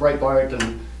 Breitbart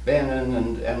and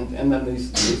Bannon and then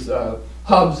these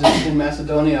hubs in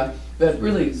Macedonia that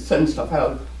really send stuff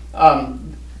out.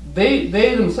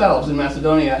 They themselves in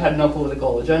Macedonia had no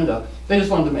political agenda. They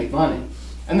just wanted to make money.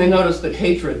 And they noticed that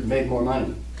hatred made more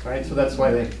money, right? So that's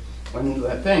why they went into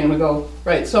that thing. And we go,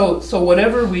 right, so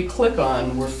whatever we click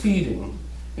on, we're feeding,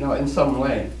 in some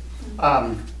way.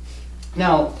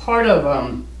 Now, part of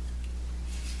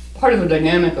the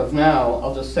dynamic of now,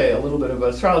 I'll just say a little bit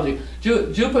about astrology.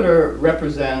 Jupiter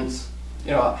represents,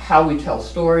 how we tell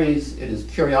stories. It is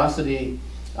curiosity.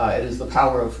 It is the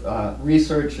power of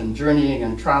research and journeying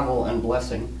and travel and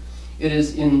blessing. It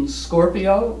is in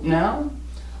Scorpio now,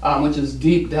 which is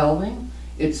deep delving.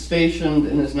 It's stationed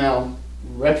and is now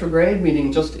retrograde,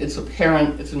 meaning just it's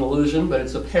an illusion, but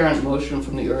its apparent motion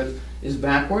from the Earth is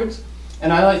backwards.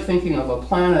 And I like thinking of a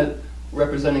planet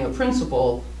representing a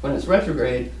principle when it's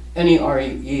retrograde,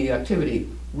 NERE activity,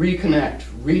 reconnect,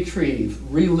 retrieve,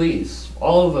 release,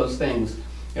 all of those things,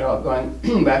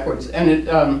 going backwards. And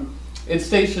it's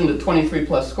stationed at 23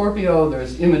 plus Scorpio.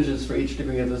 There's images for each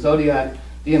degree of the zodiac.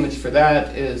 The image for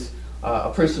that is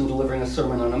a person delivering a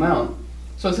Sermon on a Mount.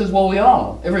 So it says,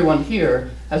 well, everyone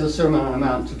here has a Sermon on a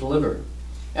Mount to deliver.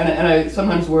 And I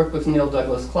sometimes work with Neil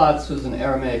Douglas Klotz, who's an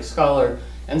Aramaic scholar,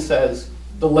 and says,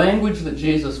 the language that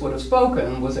Jesus would have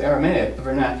spoken was Aramaic, the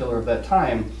vernacular of that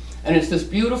time. And it's this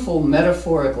beautiful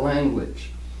metaphoric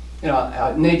language,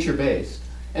 nature-based.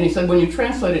 And he said, when you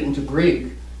translate it into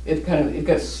Greek, it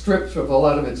gets stripped of a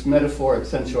lot of its metaphoric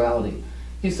sensuality.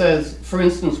 He says, for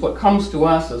instance, what comes to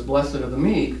us as blessed are the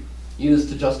meek, used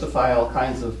to justify all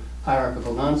kinds of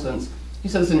hierarchical nonsense. He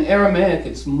says in Aramaic,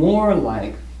 it's more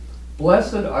like,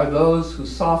 blessed are those who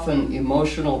soften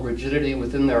emotional rigidity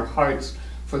within their hearts,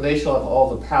 for they shall have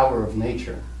all the power of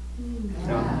nature. You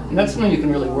know, and that's something you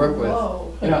can really work with.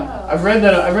 You know, I've read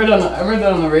that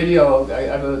on the radio. I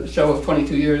have a show of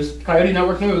 22 years, Coyote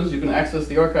Network News. You can access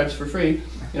the archives for free.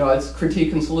 You know, it's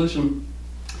critique and solution.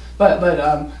 But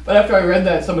after I read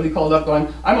that, somebody called up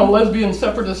going, "I'm a lesbian,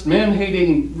 separatist,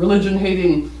 man-hating,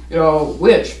 religion-hating, you know,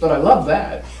 witch, but I love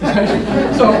that."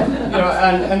 So, you know,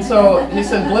 and so he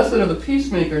said, "Blessed are the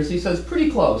peacemakers." He says, pretty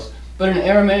close, but in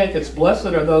Aramaic, it's "Blessed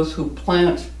are those who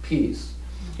plant peace."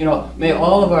 You know, may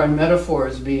all of our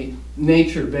metaphors be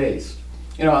nature-based.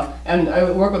 You know, and I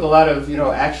work with a lot of, you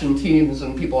know, action teams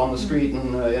and people on the street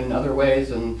and in other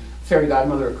ways, and fairy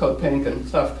godmother of Code Pink and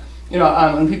stuff. You know,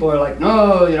 and people are like,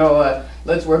 "No, you know,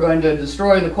 we're going to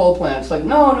destroy the coal plants." Like,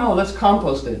 no, let's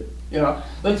compost it. You know,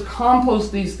 let's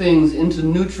compost these things into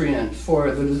nutrient for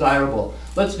the desirable.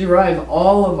 Let's derive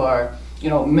all of our, you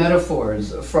know,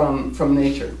 metaphors from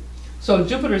nature. So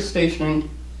Jupiter's stationing,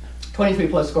 23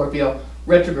 plus Scorpio,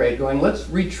 retrograde, going, let's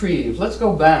retrieve, let's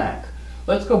go back.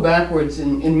 Let's go backwards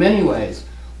in many ways.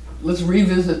 Let's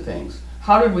revisit things.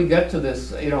 How did we get to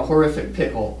this, you know, horrific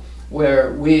pickle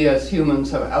where we as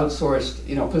humans have outsourced,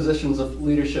 you know, positions of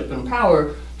leadership and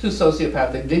power to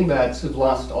sociopathic dingbats who've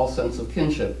lost all sense of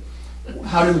kinship?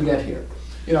 How did we get here?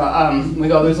 You know, we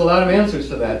go, there's a lot of answers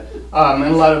to that, and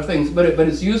a lot of things, but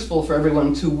it's useful for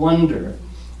everyone to wonder.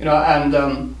 You know, and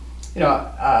you know,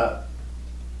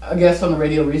 a guest on the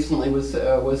radio recently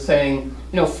was saying,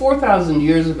 you know, 4,000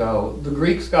 years ago, the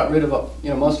Greeks got rid of, you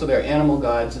know, most of their animal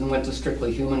gods and went to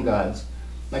strictly human gods.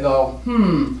 They go,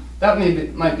 that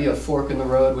might be a fork in the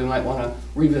road we might want to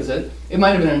revisit. It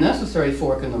might have been a necessary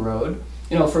fork in the road,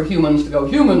 you know, for humans to go,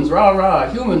 humans, rah, rah,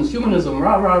 humans, humanism,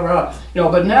 rah, rah, rah. You know,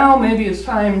 but now maybe it's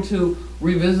time to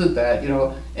revisit that, you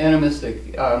know,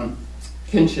 animistic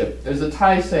kinship. There's a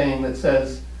Thai saying that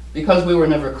says, because we were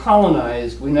never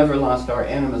colonized, we never lost our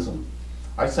animism,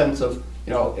 our sense of,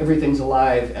 you know, everything's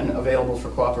alive and available for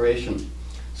cooperation.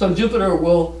 So Jupiter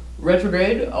will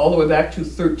retrograde all the way back to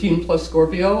 13 plus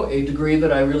Scorpio, a degree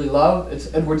that I really love.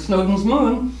 It's Edward Snowden's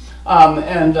moon,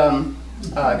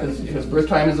 because his birth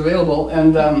time is available.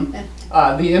 And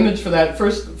the image for that,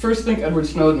 first think Edward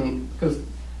Snowden, because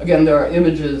again, there are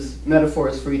images,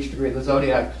 metaphors for each degree of the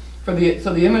zodiac. So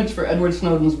the image for Edward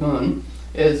Snowden's moon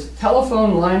is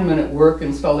telephone lineman at work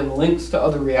installing links to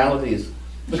other realities,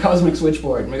 the cosmic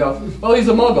switchboard. And we go, well, he's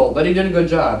a muggle, but he did a good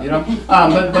job, you know.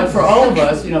 But for all of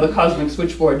us, you know, the cosmic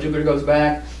switchboard, Jupiter goes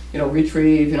back, you know,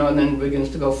 retrieve, you know, and then begins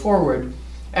to go forward.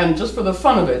 And just for the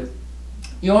fun of it,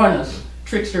 Uranus,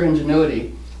 trickster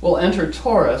ingenuity, will enter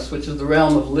Taurus, which is the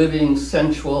realm of living,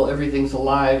 sensual, everything's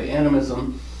alive,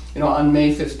 animism, you know, on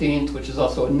May 15th, which is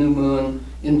also a new moon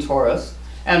in Taurus.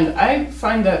 And I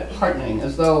find that heartening,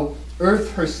 as though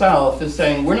Earth herself is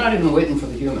saying, we're not even waiting for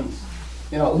the humans.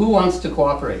 You know, who wants to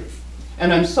cooperate?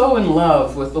 And I'm so in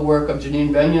love with the work of Janine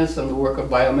Benyus and the work of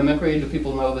biomimicry. Do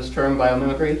people know this term,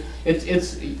 biomimicry?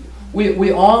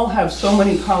 We all have so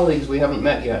many colleagues we haven't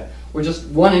met yet. We're just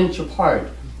 1 inch apart.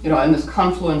 You know, and this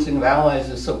confluencing of allies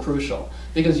is so crucial.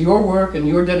 Because your work and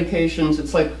your dedications,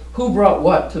 it's like, who brought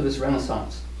what to this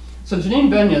renaissance? So Janine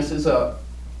Benyus is a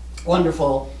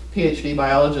wonderful PhD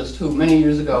biologist who many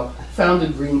years ago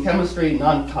founded green chemistry,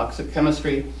 non-toxic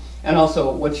chemistry, and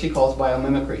also what she calls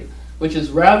biomimicry, which is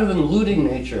rather than looting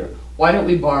nature, why don't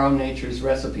we borrow nature's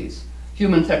recipes?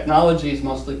 Human technology is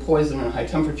mostly poison and high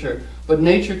temperature, but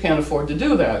nature can't afford to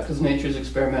do that because nature's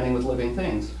experimenting with living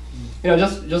things. You know,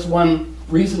 just one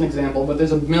recent example, but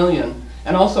there's a million.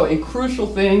 And also a crucial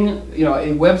thing, you know, a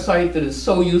website that is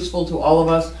so useful to all of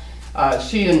us.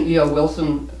 She and E.O.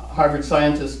 Wilson, Harvard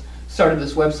scientist, started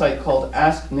this website called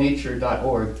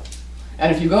asknature.org.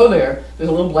 And if you go there, there's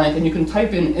a little blank, and you can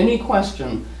type in any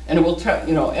question, and it will tell,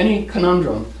 you know, any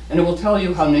conundrum, and it will tell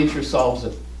you how nature solves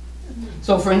it.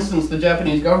 So, for instance, the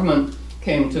Japanese government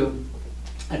came to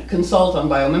consult on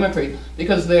biomimicry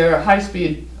because their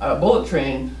high-speed bullet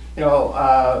train, you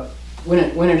know,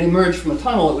 when it emerged from a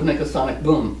tunnel, it would make a sonic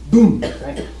boom, boom,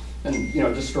 right? And, you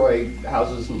know, destroy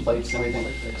houses and plates and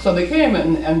everything. So they came,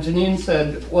 and Janine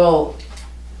said, well,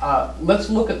 let's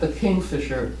look at the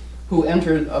kingfisher who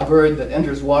entered a bird that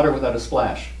enters water without a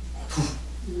splash.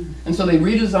 And so they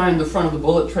redesigned the front of the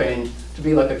bullet train to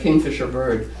be like a kingfisher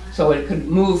bird, so it could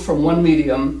move from one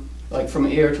medium, like from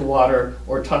air to water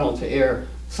or tunnel to air,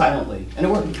 silently, and it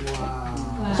worked.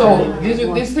 Wow. So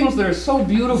these things that are so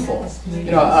beautiful.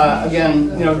 You know, again,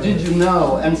 you know, did you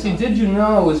know? And see, did you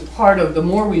know is part of the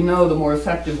more we know, the more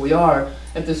effective we are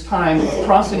at this time of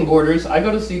crossing borders. I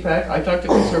go to CPAC. I talk to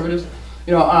conservatives.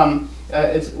 You know,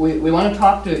 we want to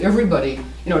talk to everybody,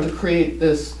 you know, to create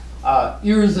this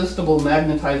irresistible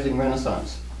magnetizing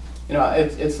renaissance. You know,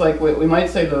 it's like we might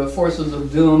say the forces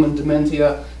of doom and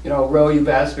dementia, you know, row you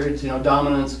bastards, you know,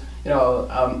 dominance, you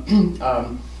know,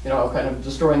 kind of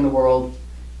destroying the world.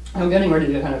 I'm getting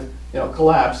ready to kind of, you know,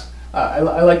 collapse. I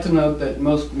like to note that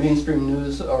most mainstream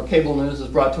news or cable news is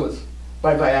brought to us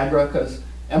by Viagra because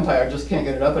Empire just can't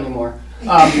get it up anymore. You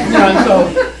know, and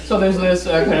so there's this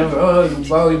kind of,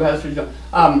 oh, you bastard,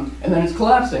 and then it's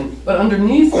collapsing. But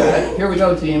underneath that, here we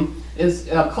go, team, is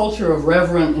a culture of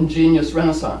reverent, ingenious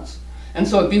renaissance. And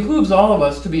so it behooves all of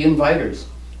us to be inviters.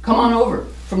 Come on over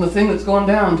from the thing that's going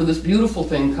down to this beautiful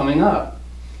thing coming up.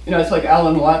 You know, it's like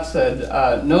Alan Watts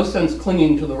said, no sense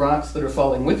clinging to the rocks that are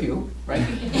falling with you, right?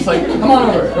 It's like, come on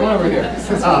over here.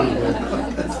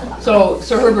 So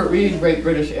Sir Herbert Reed, great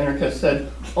British anarchist,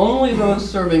 said, only those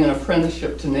serving an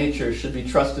apprenticeship to nature should be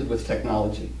trusted with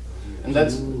technology. And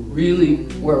that's really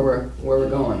where we're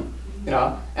going, you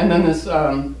know? And then this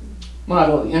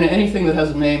model, you know, anything that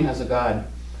has a name has a god.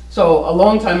 So a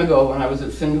long time ago when I was at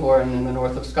Findhorn in the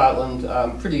north of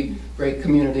Scotland, pretty great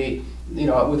community, you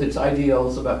know, with its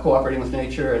ideals about cooperating with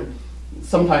nature, and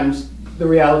sometimes the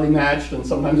reality matched and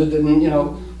sometimes it didn't, you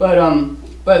know. But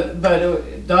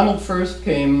Donald first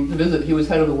came to visit. He was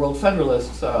head of the World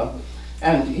Federalists,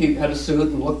 and he had a suit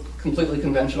and looked completely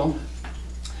conventional.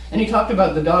 And he talked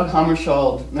about the Dag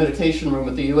Hammarskjöld meditation room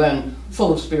at the UN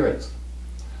full of spirits.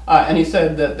 And he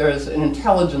said that there's an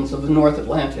intelligence of the North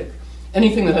Atlantic.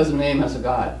 Anything that has a name has a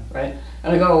god, right?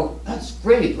 And I go, that's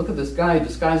great. Look at this guy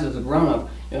disguised as a grown-up,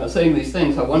 you know, saying these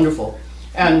things. How wonderful.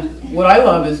 And what I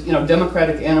love is, you know,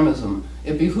 democratic animism.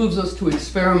 It behooves us to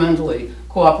experimentally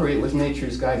cooperate with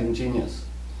nature's guiding genius.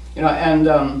 You know, and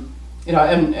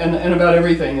about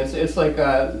everything. It's like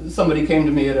somebody came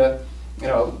to me at a, you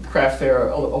know, craft fair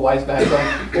a while back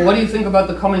going, well, what do you think about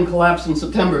the coming collapse in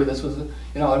September? This was, you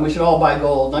know, and we should all buy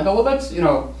gold. And I go, well, that's, you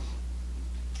know,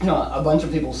 a bunch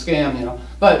of people scam, you know.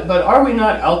 But are we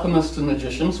not alchemists and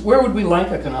magicians? Where would we like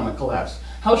economic collapse?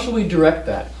 How should we direct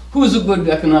that? Who's a good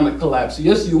economic collapse?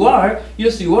 Yes, you are.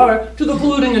 Yes, you are. To the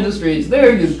polluting industries.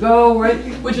 There you go, right?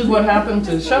 Which is what happened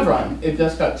to Chevron. It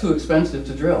just got too expensive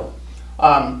to drill.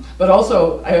 But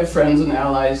also, I have friends and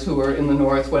allies who were in the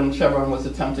north when Chevron was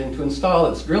attempting to install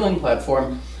its drilling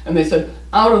platform, and they said,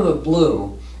 out of the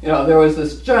blue, you know, there was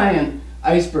this giant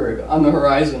iceberg on the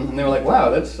horizon, and they were like, wow,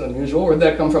 that's unusual, where'd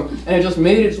that come from? And it just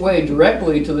made its way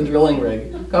directly to the drilling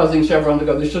rig, causing Chevron to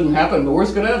go, this shouldn't happen, but we're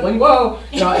skedaddling, whoa!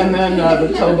 You know, and then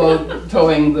the towboat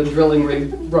towing the drilling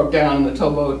rig broke down, and the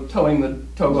towboat towing the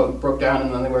towboat broke down,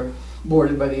 and then they were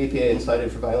boarded by the EPA and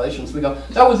cited for violations. We go,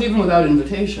 that was even without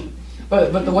invitation.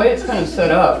 But the way it's kind of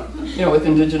set up, you know, with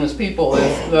indigenous people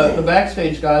is the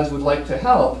backstage gods would like to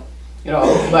help, you know,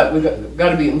 but we've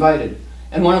got to be invited.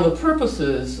 And one of the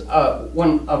purposes of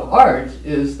art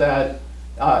is that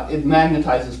it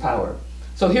magnetizes power.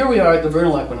 So here we are at the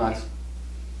vernal equinox.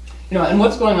 You know, and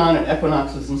what's going on at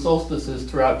equinoxes and solstices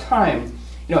throughout time,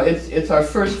 you know, it's our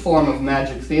first form of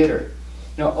magic theater.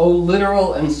 You know, O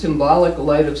literal and symbolic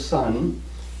light of sun,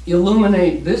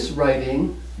 illuminate this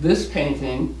writing, this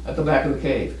painting at the back of the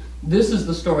cave. This is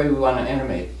the story we want to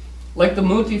animate. Like the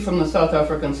Muti from the South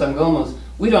African Sangomas,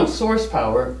 we don't source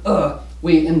power,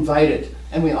 we invite it.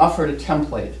 And we offer it a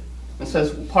template. It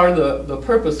says part of the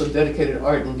purpose of dedicated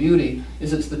art and beauty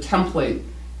is it's the template.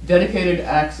 Dedicated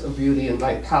acts of beauty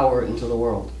invite power into the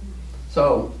world.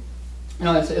 So, you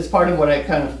know, it's part of what I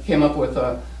kind of came up with,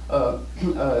 a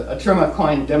term I've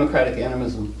coined democratic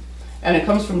animism. And it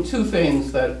comes from two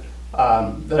things that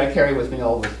I carry with me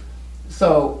always.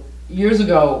 So, years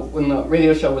ago, when the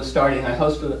radio show was starting, I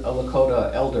hosted a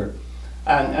Lakota elder.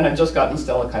 And I'd just gotten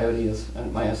Stella Coyote as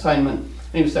my assignment.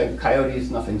 And he was saying, coyotes,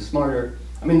 nothing smarter.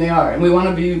 I mean, they are, and we want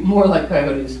to be more like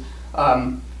coyotes.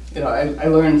 You know, I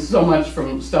learned so much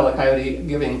from Stella Coyote,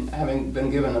 having been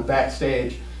given a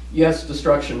backstage, yes,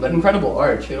 destruction, but incredible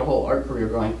art. She had a whole art career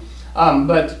going.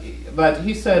 But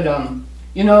he said,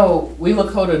 you know, we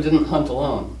Lakota didn't hunt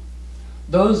alone.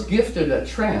 Those gifted at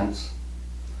trance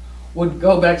would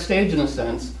go backstage in a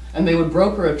sense, and they would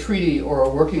broker a treaty or a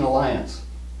working alliance.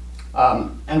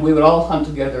 And we would all hunt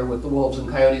together with the wolves and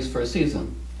coyotes for a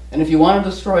season. And if you want to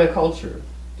destroy a culture,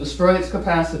 destroy its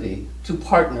capacity to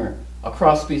partner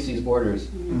across species borders,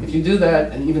 if you do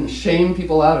that and even shame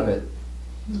people out of it,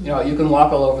 you know, you can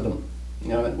walk all over them, you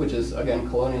know, which is, again,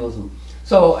 colonialism.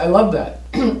 So I love that.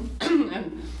 And,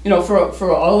 you know,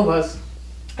 for all of us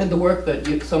and the work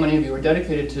that so many of you are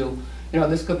dedicated to, you know,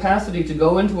 this capacity to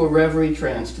go into a reverie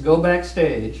trance, to go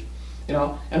backstage, you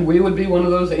know, and we would be one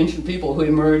of those ancient people who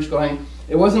emerged going,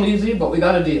 it wasn't easy, but we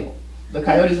got a deal. The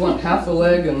coyotes want half the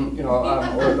leg and, you know,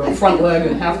 or the front leg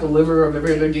and half the liver of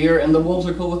every other deer, and the wolves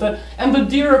are cool with that, and the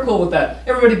deer are cool with that.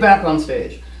 Everybody back on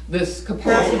stage. this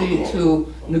capacity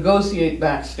to negotiate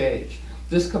backstage,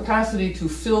 this capacity to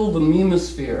fill the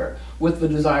memosphere with the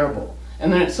desirable.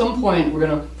 And then at some point, we're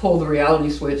going to pull the reality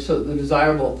switch so that the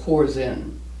desirable pours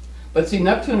in. But see,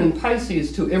 Neptune in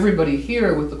Pisces, to everybody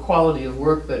here with the quality of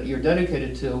work that you're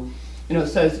dedicated to, it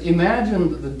says,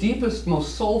 imagine that the deepest,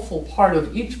 most soulful part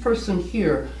of each person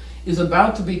here is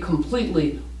about to be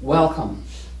completely welcome.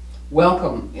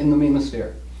 Welcome in the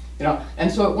memosphere.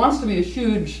 And so it wants to be a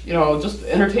huge, just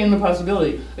entertain the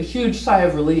possibility, a huge sigh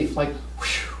of relief, like,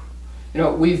 whew,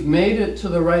 we've made it to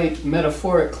the right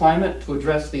metaphoric climate to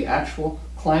address the actual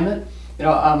climate,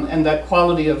 and that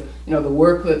quality of, the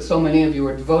work that so many of you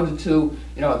are devoted to,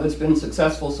 that's been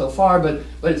successful so far, but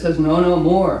it says, no,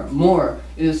 more.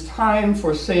 It is time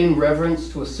for sane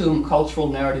reverence to assume cultural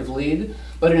narrative lead,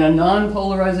 but in a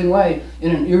non-polarizing way,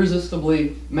 in an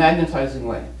irresistibly magnetizing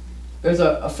way. There's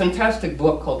a fantastic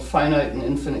book called Finite and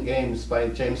Infinite Games by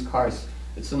James Carse.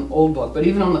 It's an old book, but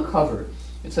even on the cover,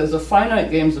 it says a finite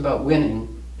game's about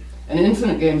winning, and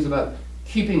infinite game's about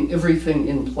keeping everything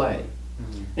in play.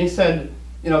 And he said,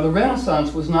 the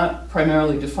Renaissance was not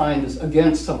primarily defined as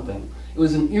against something. It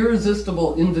was an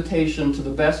irresistible invitation to the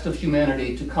best of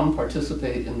humanity to come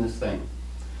participate in this thing.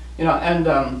 And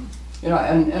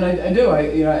I do.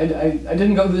 I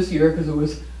didn't go this year because it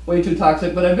was way too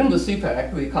toxic, but I've been to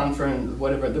CPAC, the conference,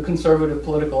 the Conservative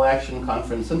Political Action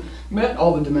Conference, and met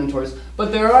all the Dementors,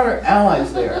 but there are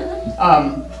allies there.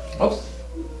 Oops,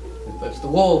 that's the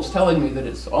wolves telling me that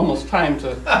it's almost time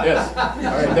to, yes, all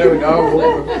right, there we go,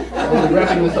 we'll be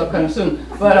wrapping this up kind of soon.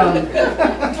 But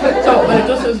it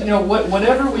just says,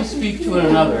 whatever we speak to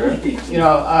another,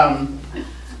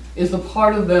 is the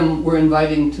part of them we're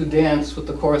inviting to dance with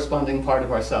the corresponding part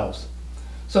of ourselves.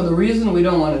 So the reason we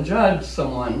don't want to judge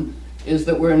someone is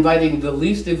that we're inviting the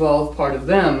least evolved part of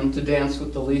them to dance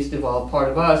with the least evolved part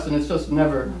of us, and it's just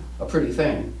never a pretty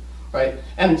thing, right?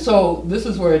 And so this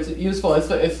is where it's useful.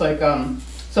 It's like,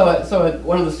 so at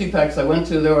one of the CPACs I went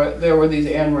to, there were these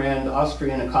Ayn Rand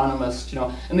Austrian economists,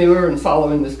 and they were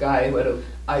following this guy who had an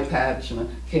eye patch and a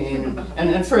cane, and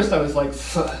at first I was like,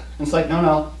 and it's like,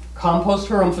 no, compost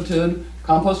herumphitude,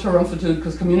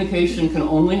 because communication can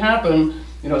only happen,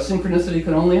 synchronicity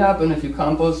can only happen if you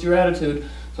compost your attitude.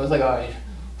 So I was like, all right.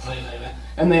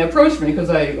 And they approached me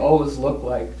because I always look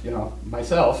like,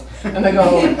 myself. And they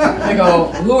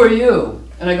go, who are you?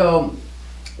 And I go,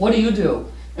 what do you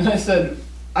do? And I said,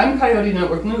 I'm Coyote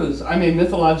Network News. I'm a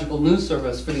mythological news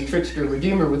service for the trickster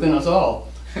redeemer within us all.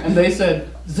 And they said,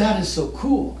 that is so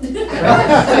cool. Right?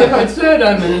 See, if I'd said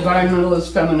I'm an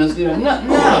environmentalist, feminist, no,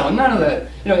 none of that.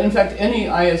 In fact, any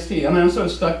IST, I'm sort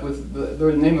of stuck with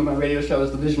the name of my radio show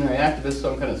is The Visionary Activist,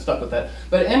 so I'm kind of stuck with that.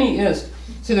 But any IST,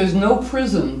 see, there's no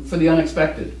prison for the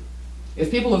unexpected.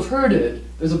 If people have heard it,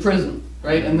 there's a prison,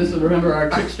 right? And this is, remember, our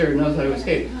trickster knows how to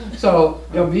escape. So,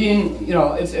 being,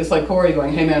 it's like Corey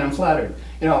going, hey man, I'm flattered.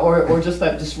 Or just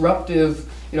that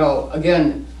disruptive,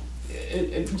 again,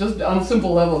 it just on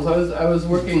simple levels. I was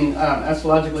working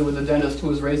astrologically with a dentist who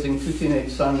was raising 2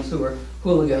 teenage sons who were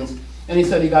hooligans, and he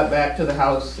said he got back to the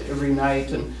house every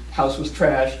night and the house was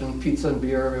trashed and pizza and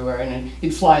beer everywhere, and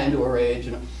he'd fly into a rage.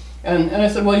 And I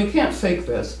said, well, you can't fake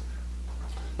this,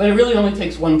 but it really only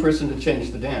takes one person to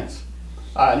change the dance.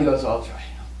 And he goes, I'll try.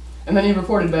 And then he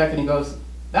reported back and he goes,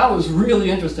 that was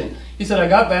really interesting. He said, I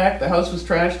got back, the house was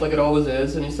trashed like it always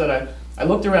is, and he said, I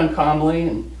looked around calmly,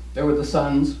 and there were the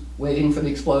sons waiting for the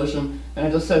explosion, and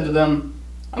I just said to them,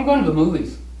 I'm going to the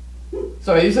movies.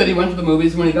 So he said he went to the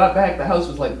movies, and when he got back, the house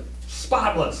was like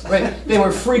spotless, right? They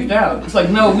were freaked out. It's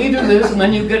like, no, we do this, and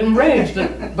then you get enraged,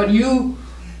 but we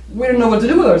don't know what to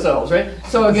do with ourselves, right?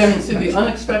 So again, see, the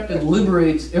unexpected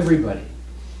liberates everybody.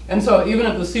 And so even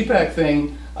at the CPAC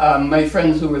thing, my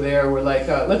friends who were there were like,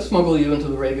 let's smuggle you into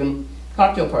the Reagan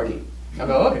cocktail party. I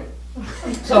go, okay.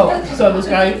 So this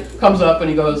guy comes up and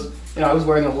he goes, I was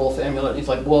wearing a wolf amulet, and he's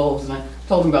like, wolves, and I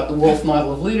told him about the wolf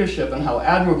model of leadership and how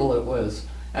admirable it was,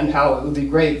 and how it would be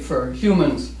great for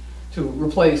humans to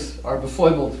replace our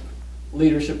befoibled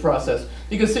leadership process.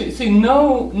 Because see,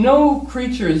 no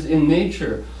creatures in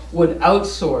nature would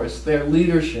outsource their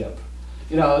leadership,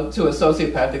 to a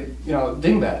sociopathic,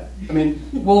 dingbat.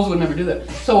 Wolves would never do that.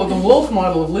 So the wolf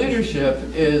model of leadership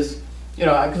is,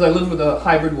 because I lived with a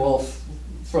hybrid wolf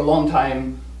for a long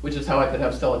time, which is how I could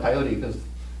have Stella Coyote, because,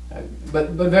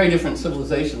 but very different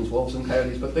civilizations, wolves and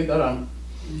coyotes, but they got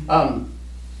on.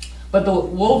 But the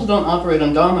wolves don't operate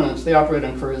on dominance, they operate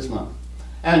on charisma.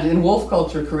 And in wolf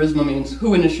culture, charisma means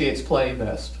who initiates play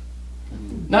best.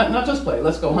 Not just play,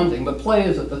 let's go hunting, but play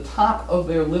is at the top of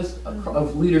their list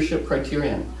of leadership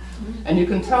criterion. And you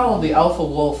can tell the alpha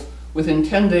wolf within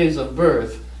 10 days of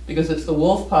birth because it's the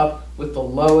wolf pup with the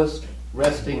lowest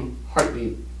resting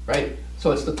heartbeat, right?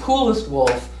 So it's the coolest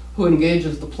wolf who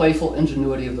engages the playful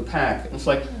ingenuity of the pack. And it's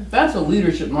like, that's a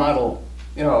leadership model,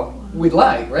 you know, we'd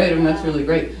like, right? I mean, that's really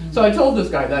great. So I told this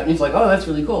guy that, and he's like, oh, that's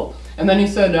really cool. And then he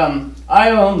said,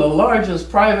 I own the largest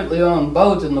privately owned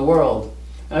boat in the world.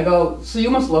 And I go, so you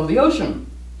must love the ocean.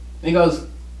 And he goes,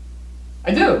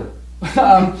 I do. You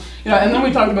know, and then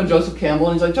we talked about Joseph Campbell,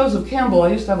 and he's like, Joseph Campbell, I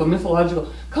used to have a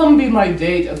mythological, come be my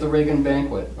date at the Reagan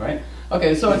banquet, right?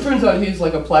 Okay, so it turns out he's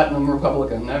like a platinum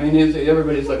Republican. I mean,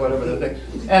 everybody's like whatever the thing.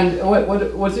 And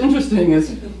what's interesting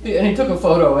is, and he took a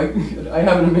photo, I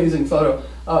have an amazing photo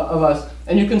of us,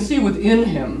 and you can see within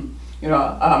him, you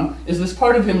know, is this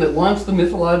part of him that wants the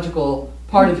mythological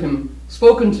part of him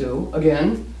spoken to,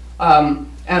 again,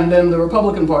 and then the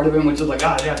Republican part of him, which is like,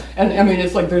 ah, yeah. And I mean,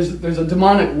 it's like there's a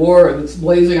demonic war that's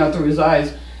blazing out through his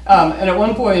eyes. And at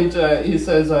one point, he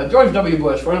says, George W.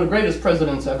 Bush, one of the greatest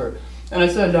presidents ever. And I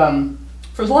said,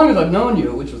 for as long as I've known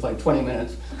you, which was like 20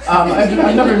 minutes,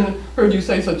 I've never heard you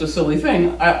say such a silly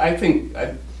thing. I think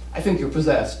you're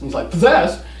possessed. And he's like,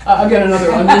 possessed? Again,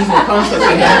 another unusual concept.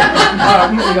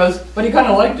 He goes, but he kind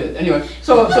of liked it. Anyway,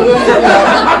 so then, you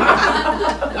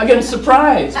know, again,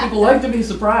 surprise. People like to be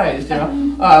surprised, you know.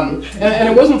 And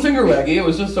it wasn't finger waggy. It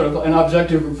was just sort of an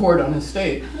objective report on his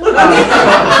state.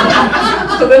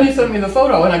 So then he sent me the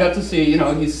photo, and I got to see, you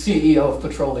know, he's CEO of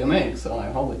Petroleum Inc. So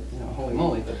I'm holy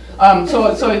moly.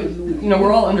 So you know,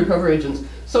 we're all undercover agents.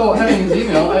 So having his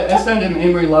email, I sent him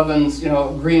Amory Lovin's, you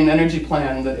know, green energy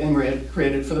plan that Amory had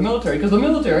created for the military, because the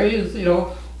military is, you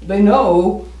know, they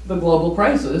know the global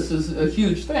crisis is a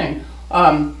huge thing.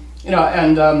 You know,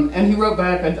 and he wrote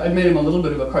back. I made him a little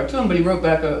bit of a cartoon, but he wrote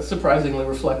back a surprisingly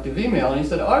reflective email, and he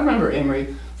said, "Oh, I remember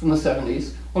Amory from the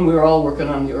 '70s when we were all working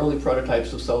on the early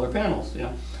prototypes of solar panels, you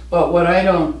know. But what I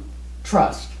don't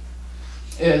trust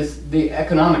is the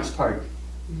economics part."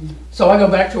 So I go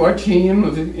back to our team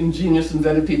of ingenious and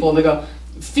vetted people, and they go,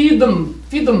 feed them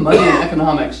money and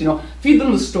economics, you know, feed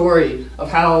them the story of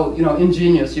how, you know,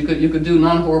 ingenious you could do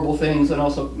non-horrible things and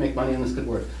also make money, and this could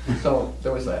work. So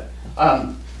there was that.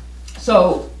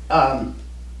 So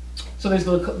there's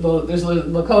the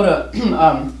Lakota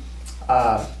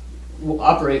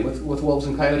operate with wolves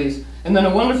and coyotes, and then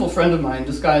a wonderful friend of mine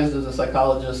disguised as a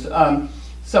psychologist.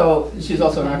 So she's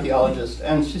also an archaeologist,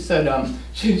 and she said,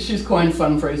 she's coined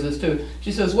fun phrases too.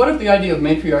 She says, what if the idea of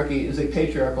matriarchy is a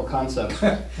patriarchal concept?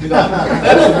 We go,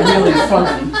 that's really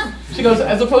fun. She goes,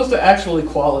 as opposed to actual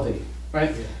equality,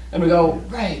 right? And we go,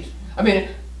 right. I mean,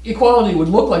 equality would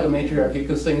look like a matriarchy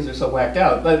because things are so whacked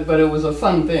out, but it was a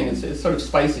fun thing. It's sort of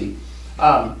spicy.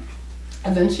 And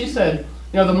then she said,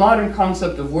 you know, the modern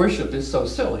concept of worship is so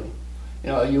silly.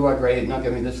 You know, you are great, now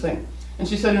give me this thing. And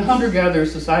she said in hunter-gatherer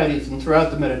societies and throughout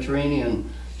the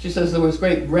Mediterranean, she says there was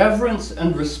great reverence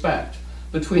and respect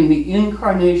between the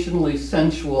incarnationally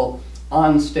sensual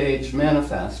on-stage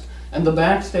manifest and the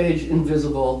backstage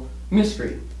invisible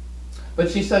mystery. But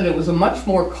she said it was a much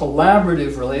more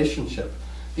collaborative relationship.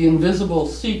 The invisible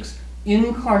seeks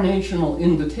incarnational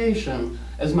invitation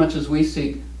as much as we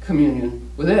seek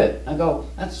communion with it. I go,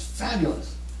 that's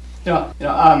fabulous.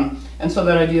 And so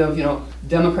that idea of, you know,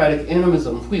 democratic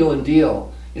animism, wheel and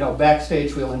deal, you know,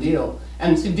 backstage wheel and deal.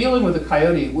 And see, dealing with a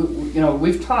coyote, you know,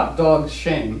 we've taught dogs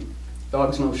shame.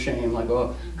 Dogs know shame, like,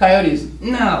 oh, coyotes,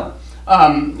 no.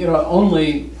 You know,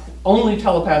 only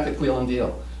telepathic wheel and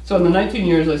deal. So in the 19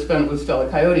 years I spent with Stella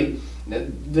Coyote,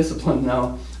 disciplined,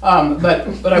 no.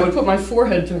 But I would put my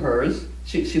forehead to hers.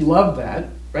 She loved that,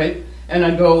 right? And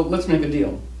I'd go, let's make a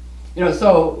deal. You know,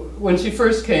 so when she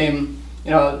first came,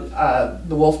 you know,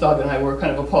 the wolf dog and I were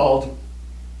kind of appalled.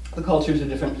 The cultures are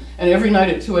different. And every night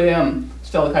at 2 a.m.,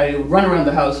 Stella Coyote would run around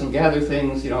the house and gather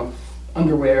things, you know,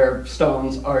 underwear,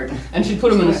 stones, art, and she'd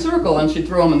put them in a circle and she'd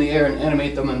throw them in the air and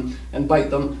animate them and bite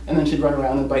them, and then she'd run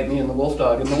around and bite me and the wolf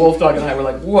dog. And the wolf dog and I were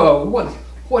like, whoa,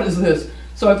 what is this?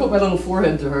 So I put my little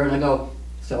forehead to her and I go,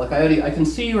 Stella Coyote, I can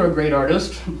see you're a great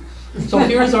artist. So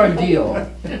here's our deal.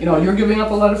 You know, you're giving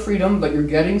up a lot of freedom, but you're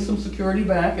getting some security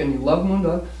back, and you love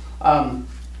Moondog.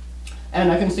 And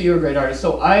I can see you're a great artist.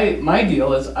 So my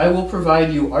deal is I will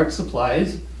provide you art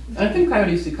supplies, and I think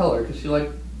coyotes see color because she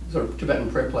liked sort of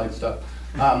Tibetan prayer flag stuff.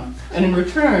 And in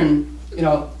return, you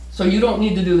know, so you don't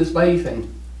need to do this bitey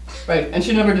thing, right? And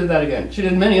she never did that again. She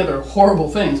did many other horrible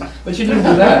things, but she didn't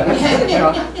do that. You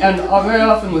know? And very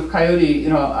often with coyote, you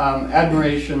know,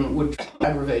 admiration would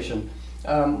aggravation.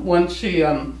 Once she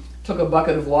took a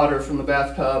bucket of water from the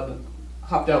bathtub,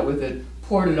 hopped out with it,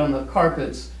 poured it on the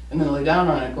carpets, and then lay down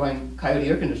on it going, coyote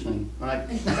air conditioning. I'm like,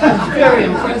 that's very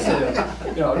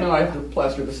impressive. You know, no, I have to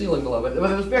plaster the ceiling below it, but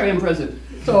it was very impressive.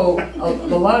 So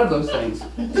a lot of those things.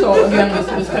 So again,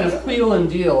 this kind of wheel and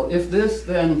deal. If this,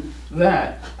 then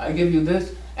that. I give you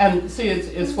this. And see,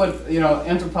 it's what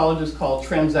anthropologists call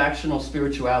transactional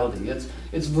spirituality.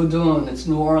 It's voodoo, it's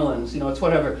New Orleans, it's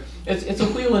whatever. It's a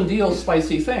wheel and deal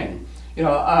spicy thing.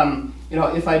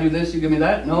 If I do this, you give me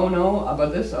that. No, how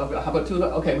about this? How about two of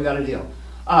that? Okay, we got a deal.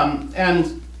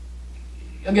 And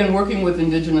again, working with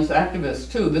indigenous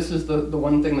activists too, this is the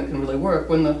one thing that can really work.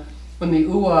 When the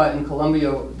UWA in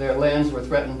Colombia, their lands were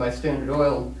threatened by Standard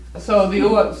Oil. So the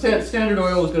UWA, Standard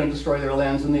Oil was going to destroy their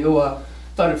lands, and the UWA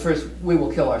thought at first, we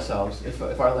will kill ourselves if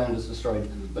our land is destroyed.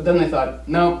 But then they thought,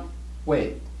 no,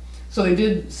 wait. So they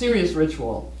did serious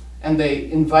ritual, and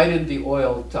they invited the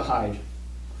oil to hide.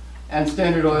 And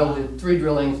Standard Oil did 3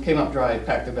 drillings, came up dry,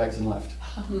 packed their bags, and left.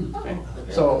 Okay.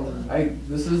 So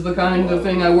this is the kind of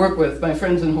thing I work with. My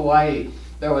friends in Hawaii,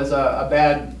 there was a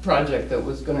bad project that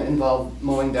was going to involve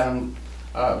mowing down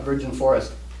virgin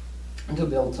forest to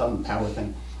build some power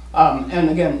thing. And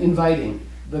again, inviting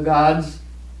the gods,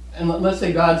 and let's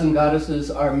say gods and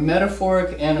goddesses are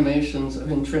metaphoric animations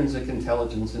of intrinsic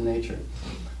intelligence in nature.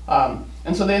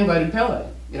 And so they invited Pele,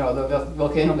 the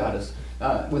volcano goddess,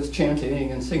 with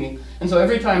chanting and singing. And so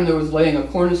every time there was laying a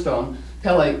cornerstone,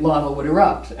 Pele lava would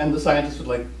erupt, and the scientists would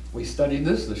like, we studied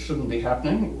this shouldn't be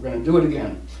happening, we're going to do it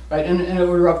again. Right? And it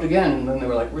would erupt again, and then they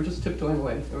were like, we're just tiptoeing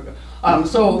away, there we go.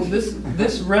 So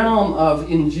this realm of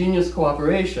ingenious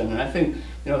cooperation, and I think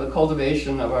the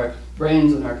cultivation of our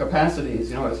brains and our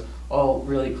capacities is all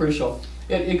really crucial.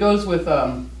 It goes with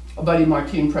a buddy,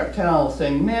 Martin Prechtel,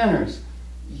 saying manners,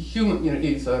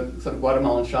 he's a sort of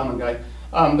Guatemalan shaman guy,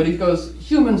 but he goes,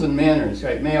 humans and manners,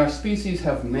 right? May our species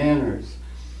have manners.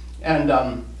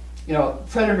 And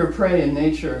predator-prey in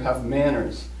nature have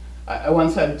manners. I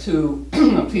once had 2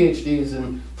 PhDs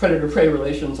in predator-prey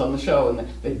relations on the show, and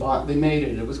they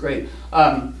mated. It was great.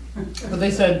 But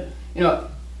they said,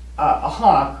 a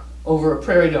hawk over a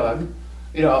prairie dog,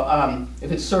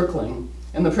 if it's circling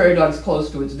and the prairie dog's close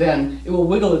to its den, it will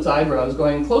wiggle its eyebrows,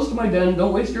 going, close to my den,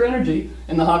 don't waste your energy.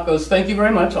 And the hawk goes, thank you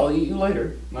very much, I'll eat you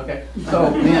later. Okay,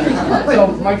 so manners. So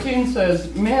Martin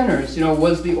says, manners,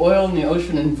 was the oil in the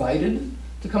ocean invited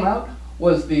to come out?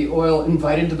 Was the oil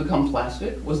invited to become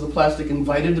plastic? Was the plastic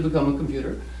invited to become a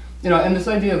computer? And this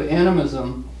idea of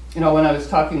animism, when I was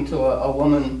talking to a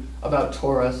woman about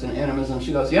Taurus and animism,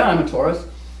 she goes, yeah, I'm a Taurus.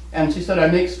 And she said, I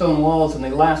make stone walls and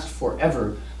they last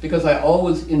forever because I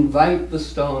always invite the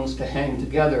stones to hang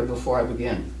together before I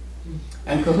begin.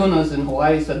 And kahunas in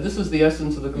Hawaii said this is the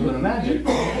essence of the kahuna magic,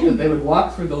 that they would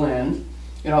walk through the land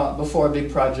before a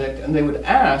big project, and they would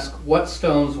ask what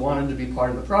stones wanted to be part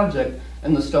of the project,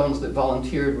 and the stones that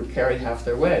volunteered would carry half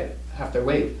their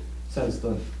weight, says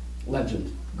the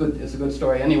legend. Good, it's a good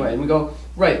story anyway. And we go,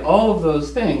 right, all of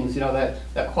those things,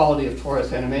 that quality of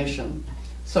Taurus animation.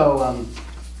 So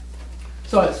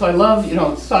I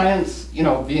love, science,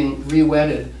 being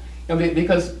re-wedded,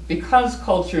 because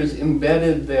cultures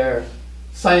embedded their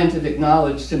scientific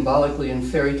knowledge symbolically in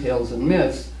fairy tales and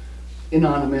myths.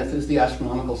 Inanna myth is the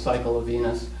astronomical cycle of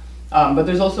Venus. But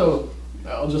there's also,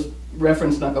 I'll just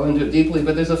reference, not go into it deeply,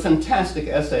 but there's a fantastic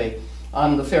essay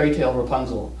on the fairy tale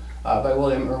Rapunzel by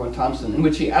William Irwin Thompson, in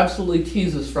which he absolutely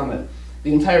teases from it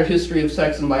the entire history of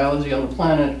sex and biology on the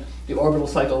planet, the orbital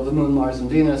cycle of the Moon, Mars, and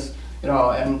Venus,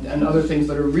 and other things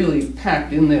that are really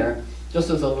packed in there, just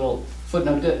as a little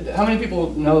footnote. How many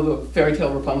people know the fairy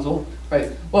tale Rapunzel? Right.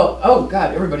 Well, oh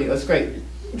God, everybody, that's great.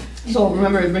 So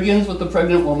remember, it begins with the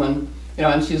pregnant woman,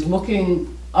 and she's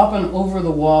looking up and over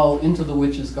the wall into the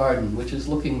witch's garden, which is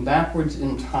looking backwards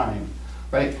in time,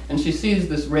 right? And she sees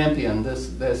this rampion,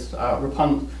 this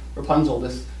Rapunzel,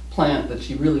 this plant that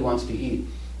she really wants to eat.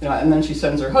 And then she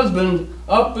sends her husband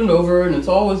up and over, and it's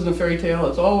always in a fairy tale.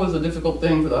 It's always a difficult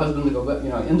thing for the husband to go,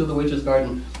 into the witch's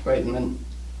garden, right? And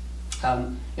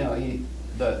then,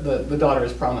 the daughter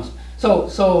is promised.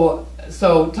 So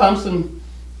Thompson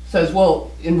says,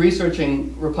 well, in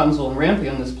researching Rapunzel and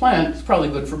rampion, this plant is probably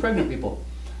good for pregnant people.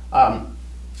 Let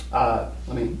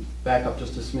me back up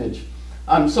just a smidge.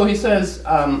 So he says,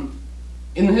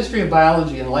 in the history of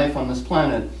biology and life on this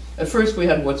planet, at first we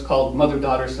had what's called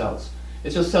mother-daughter cells.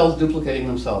 It's just cells duplicating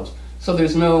themselves. So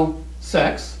there's no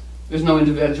sex, there's no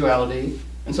individuality,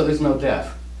 and so there's no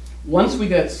death. Once we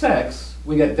get sex,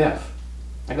 we get death.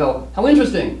 I go, how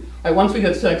interesting. Right, once we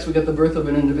get sex, we get the birth of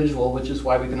an individual, which is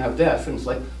why we can have death. And it's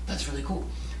like, that's really cool.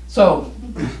 So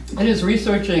in his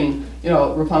researching,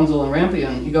 Rapunzel and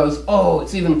rampion, he goes, oh,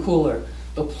 it's even cooler.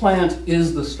 The plant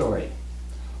is the story.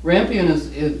 Rampion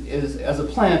is as a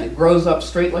plant, it grows up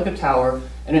straight like a tower,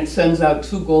 and it sends out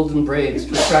 2 golden braids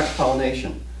to attract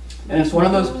pollination. And it's one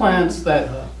of those plants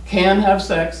that can have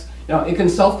sex. You know, it can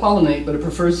self-pollinate, but it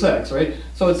prefers sex, right?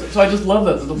 So I just love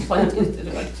that the plant.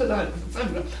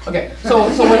 Okay, so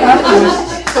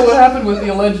what happened with the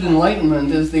alleged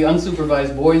Enlightenment is the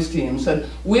unsupervised boys team said,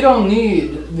 we don't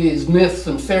need these myths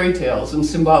and fairy tales and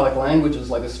symbolic languages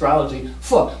like astrology.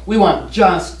 We want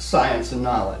just science and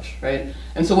knowledge, right?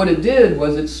 And so what it did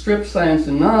was it stripped science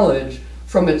and knowledge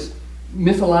from its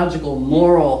mythological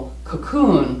moral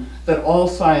cocoon that all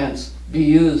science be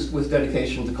used with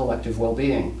dedication to collective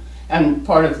well-being. And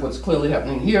part of what's clearly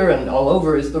happening here and all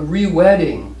over is the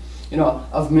re-wedding, you know,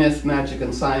 of myth, magic,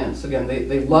 and science. Again,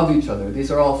 they love each other. These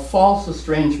are all false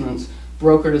estrangements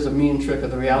brokered as a mean trick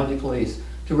of the reality police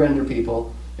to render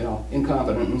people, you know,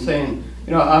 incompetent and insane.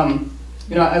 You know,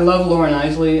 I love Lauren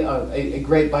Isley, a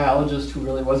great biologist who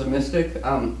really was a mystic.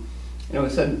 You know, he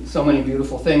said so many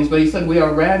beautiful things, but he said, we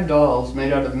are rag dolls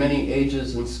made out of many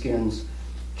ages and skins,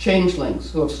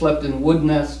 changelings who have slept in wood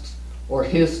nests or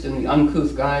hissed in the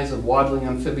uncouth guise of waddling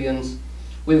amphibians.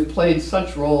 We have played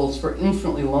such roles for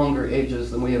infinitely longer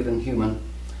ages than we have been human.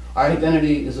 Our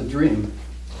identity is a dream.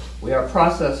 We are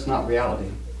process, not reality.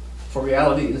 For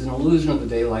reality is an illusion of the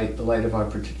daylight, the light of our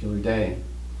particular day.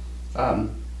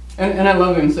 And I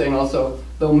love him saying also,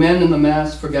 though men in the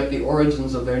mass forget the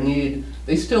origins of their need,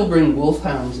 they still bring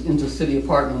wolfhounds into city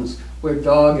apartments where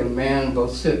dog and man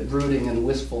both sit brooding in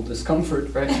wistful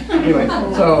discomfort, right? Anyway,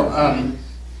 so,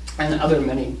 and other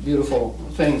many beautiful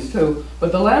things too.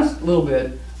 But the last little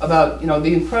bit about, you know,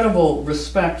 the incredible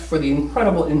respect for the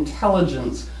incredible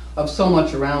intelligence of so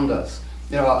much around us.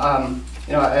 You know,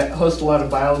 I host a lot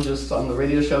of biologists on the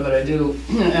radio show that I do,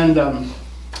 and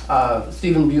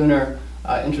Stephen Buhner,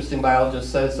 interesting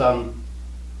biologist, says,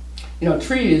 you know,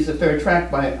 trees, if they're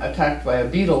attacked by a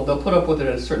beetle, they'll put up with it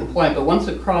at a certain point, but once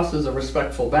it crosses a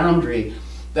respectful boundary,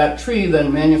 that tree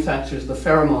then manufactures the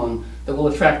pheromone that will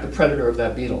attract the predator of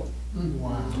that beetle.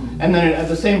 Wow. And then at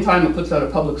the same time it puts out a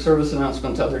public service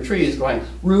announcement to other trees going,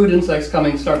 rude insects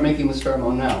coming, start making this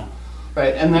pheromone now.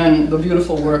 Right? And then the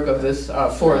beautiful work of this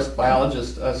forest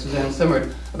biologist, Suzanne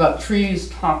Simard, about trees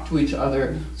talk to each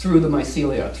other through the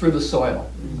mycelia, through the soil.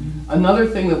 Mm-hmm. Another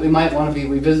thing that we might want to be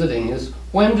revisiting is,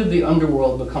 when did the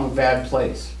underworld become a bad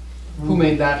place? Mm-hmm. Who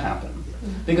made that happen?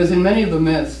 Because in many of the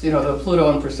myths, you know, the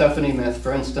Pluto and Persephone myth,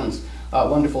 for instance, a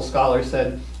wonderful scholar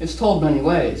said, it's told many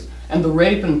ways. And the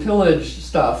rape and pillage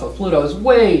stuff of Pluto is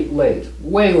way late,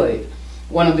 way late.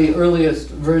 One of the earliest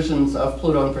versions of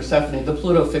Pluto and Persephone, the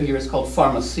Pluto figure is called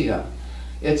pharmacia.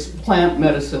 It's plant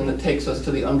medicine that takes us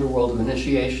to the underworld of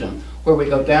initiation, where we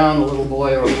go down a little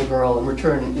boy or a little girl and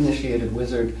return an initiated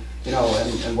wizard, you know,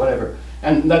 and whatever.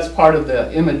 And that's part of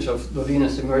the image of the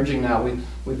Venus emerging now.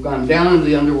 We've gone down into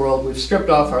the underworld, we've stripped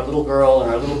off our little girl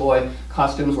and our little boy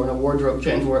costumes, we're in a wardrobe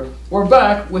change, we're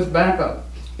back with backup.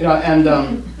 You know,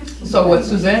 and so what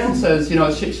Suzanne says, you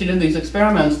know, she did these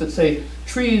experiments that say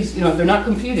trees, you know, they're not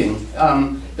competing.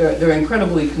 They're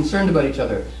incredibly concerned about each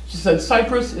other. She said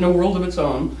cypress in a world of its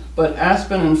own, but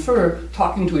aspen and fir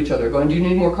talking to each other, going, do you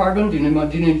need more carbon? Do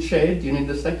you need shade? Do you need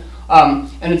this thing?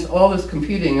 And it's all this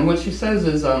competing. And what she says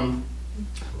is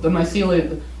the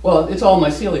mycelia, well, it's all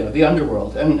mycelia, the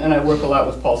underworld. And I work a lot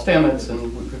with Paul Stamets,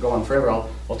 and we could go on forever.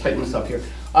 I'll tighten this up here.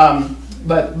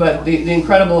 But the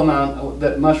incredible amount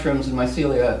that mushrooms and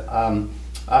mycelia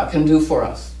can do for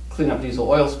us, clean up diesel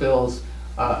oil spills,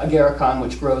 agarikon,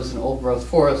 which grows in old-growth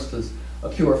forests, is a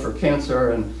cure for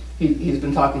cancer, and he's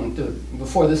been talking to,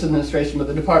 before this administration, but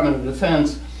the Department of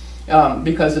Defense,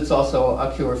 because it's also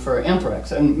a cure for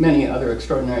anthrax and many other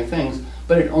extraordinary things,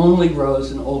 but it only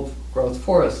grows in old-growth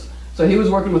forests. So he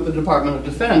was working with the Department of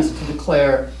Defense to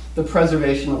declare the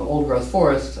preservation of old-growth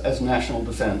forests as national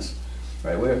defense.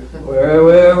 Right, we're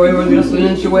just an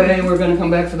inch away, we're going to come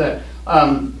back for that.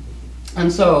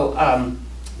 And so,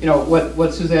 you know,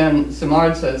 what Suzanne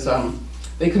Simard says,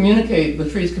 they communicate, the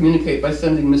trees communicate by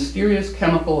sending mysterious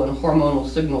chemical and hormonal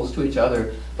signals to each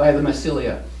other via the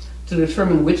mycelia to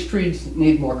determine which trees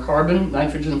need more carbon,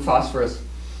 nitrogen, phosphorus,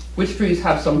 which trees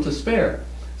have some to spare,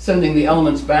 sending the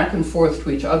elements back and forth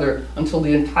to each other until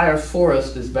the entire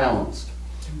forest is balanced.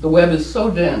 The web is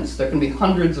so dense, there can be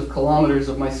hundreds of kilometers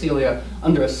of mycelia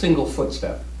under a single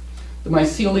footstep. The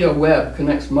mycelia web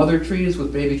connects mother trees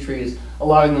with baby trees,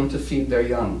 allowing them to feed their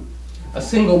young. A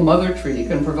single mother tree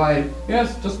can provide,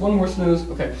 yes, just one more snooze,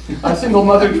 okay. A single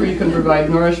mother tree can provide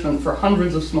nourishment for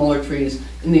hundreds of smaller trees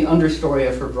in the understory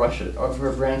of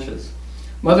her branches.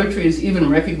 Mother trees even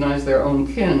recognize their own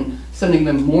kin, sending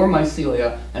them more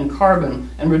mycelia and carbon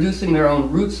and reducing their own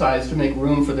root size to make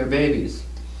room for their babies.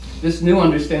 This new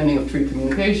understanding of tree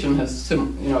communication has,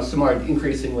 Simard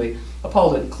increasingly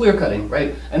appalled it. Clear cutting,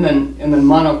 right? And then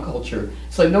monoculture.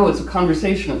 It's like, no, it's a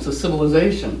conversation. It's a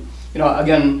civilization. You know,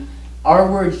 again,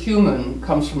 our word human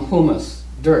comes from humus,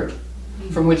 dirt,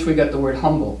 from which we get the word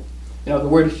humble. You know, the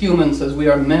word human says we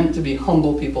are meant to be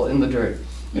humble people in the dirt.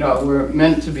 You know, we're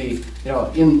meant to be, you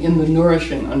know, in the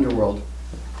nourishing underworld.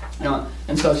 You know,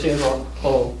 and so she has a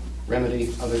whole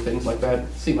remedy, other things like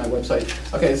that. See my website.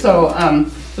 Okay, so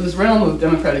so this realm of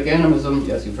democratic animism,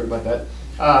 yes, you've heard about that.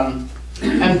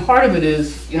 And part of it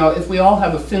is, you know, if we all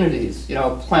have affinities, you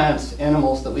know, plants,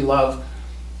 animals that we love,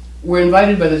 we're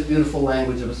invited by this beautiful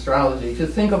language of astrology to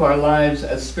think of our lives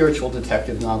as spiritual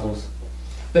detective novels.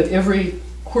 That every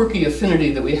quirky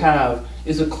affinity that we have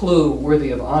is a clue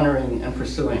worthy of honoring and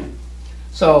pursuing.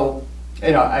 So,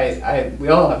 you know, we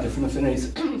all have different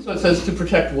affinities. So it says to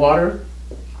protect water,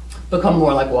 become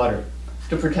more like water.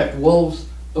 To protect wolves,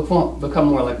 become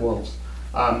more like wolves.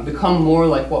 Become more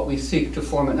like what we seek to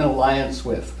form an alliance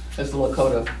with, as the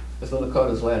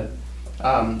Lakotas led.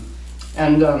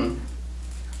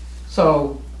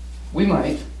 So we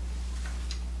might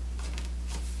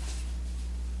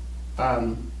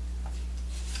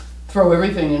throw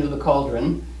everything into the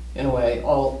cauldron, in a way,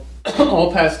 all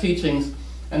past teachings,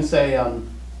 and say,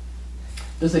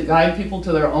 does it guide people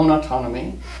to their own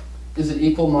autonomy? Is it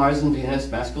equal Mars and Venus,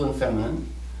 masculine, feminine?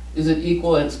 Is it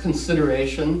equal in its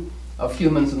consideration of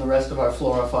humans and the rest of our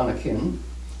flora, fauna, kin?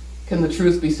 Can the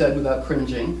truth be said without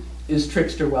cringing? Is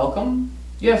Trickster welcome?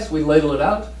 Yes, we ladle it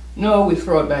out. No, we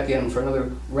throw it back in for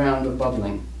another round of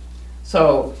bubbling.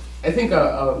 So I think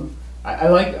I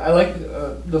like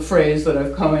the phrase that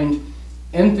I've coined,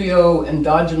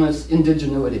 entheoendogenous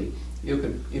indigenuity. You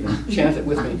could even chant it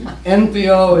with me.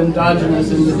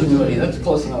 Entheoendogenous indigenuity. That's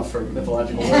close enough for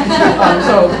mythological work.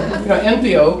 So, you know,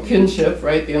 entheo, kinship,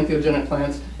 right? The entheogenic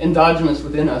plants, endogenous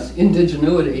within us,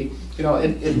 indigenuity. You know,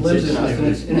 it lives in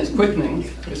us, and it's quickening.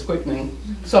 It's quickening.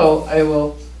 So I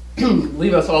will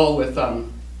leave us all with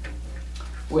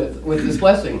this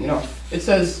blessing. You know, it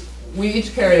says we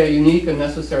each carry a unique and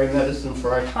necessary medicine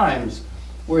for our times.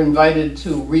 We're invited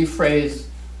to rephrase,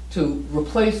 to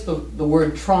replace the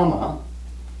word trauma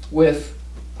with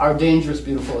our dangerous,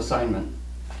 beautiful assignment.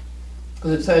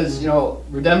 Because it says, you know,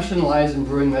 redemption lies in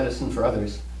brewing medicine for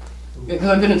others. Because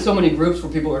I've been in so many groups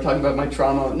where people are talking about my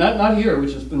trauma, not here,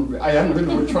 which has been, I haven't heard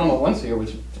the word trauma once here, which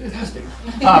is fantastic.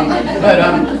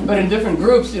 But in different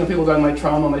groups, you know, people go, my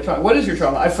trauma. What is your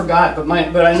trauma? I forgot, but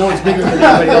I know it's bigger than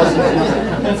anybody else's.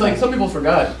 And it's like, some people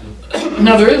forgot.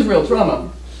 Now, there is real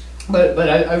trauma, but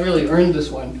I really earned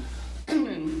this one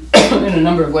in a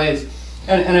number of ways.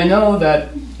 And I know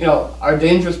that, you know, our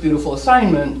dangerous, beautiful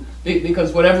assignment,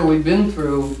 because whatever we've been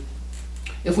through,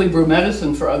 if we brew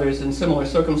medicine for others in similar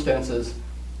circumstances,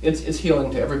 it's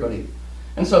healing to everybody.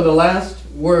 And so the last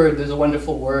word, there's a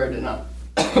wonderful word, and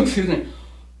excuse me,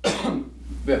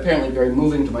 apparently very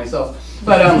moving to myself,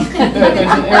 but there's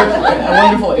a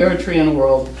wonderful Eritrean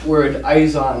word,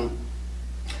 Aizan,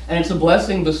 and it's a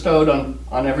blessing bestowed on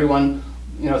everyone,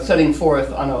 you know, setting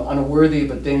forth on a worthy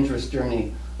but dangerous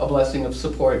journey, a blessing of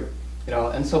support, you know,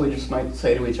 and so we just might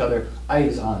say to each other,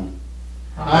 Aizan.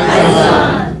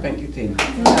 Aizan. Thank you, team.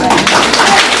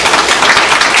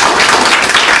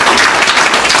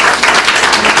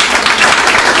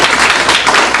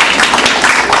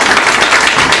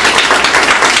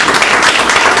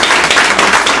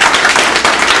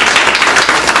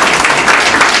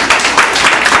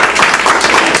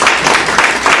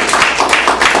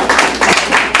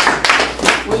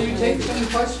 Will you take some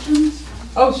questions?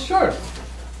 Oh, sure.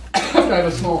 I have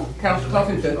a small couch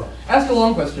coffee pit. Ask a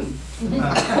long question.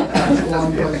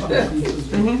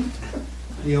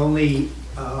 The only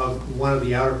one of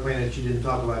the outer planets you didn't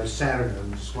talk about is Saturn.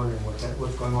 I'm just wondering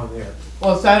what's going on there.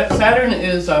 Well, Saturn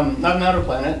is not an outer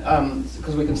planet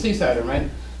because we can see Saturn, right?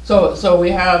 So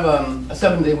we have a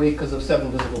 7-day week because of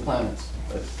 7 visible planets.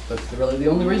 That's really the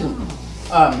only reason.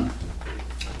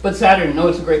 But Saturn, no,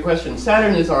 it's a great question.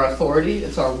 Saturn is our authority.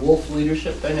 It's our wolf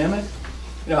leadership dynamic.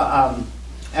 You know,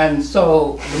 and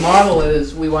so the model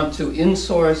is we want to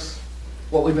insource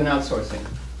what we've been outsourcing.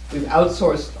 We've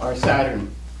outsourced our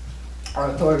Saturn, our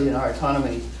authority and our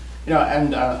autonomy. You know,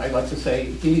 and I'd like to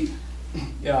say he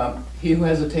who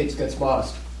hesitates gets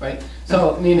bossed, right?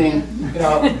 So meaning, you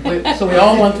know, so we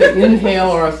all want to inhale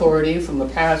our authority from the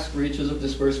past reaches of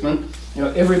disbursement. You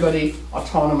know, everybody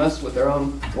autonomous with their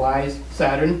own wise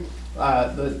Saturn.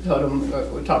 The totem,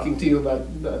 we're talking to you about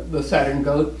the Saturn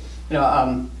goat. You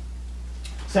know,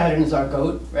 Saturn is our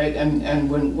goat, right? And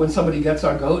when somebody gets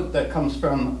our goat, that comes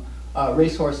from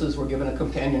racehorses were given a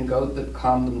companion goat that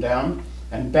calmed them down.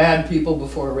 And bad people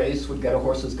before a race would get a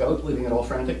horse's goat, leaving it all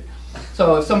frantic.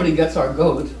 So if somebody gets our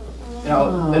goat, you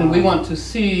know, then we want to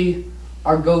see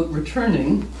our goat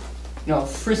returning, you know,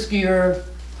 friskier,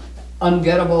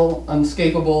 ungettable,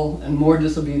 unscapable, and more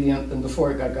disobedient than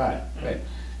before it got, right?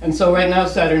 And so right now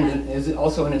Saturn is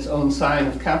also in its own sign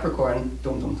of Capricorn,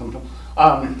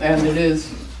 and it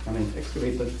is, I mean,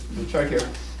 excavate the chart here.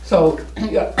 So,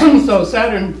 yeah, so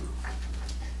Saturn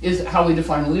is how we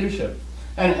define leadership.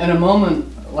 And a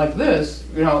moment like this,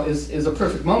 you know, is a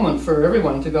perfect moment for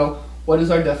everyone to go, what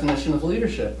is our definition of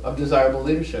leadership, of desirable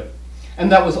leadership?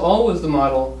 And that was always the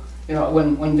model, you know,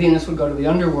 when Venus would go to the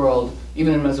underworld,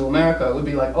 even in Mesoamerica, it would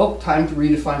be like, oh, time to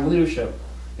redefine leadership,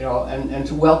 you know, and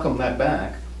to welcome that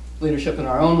back. Leadership in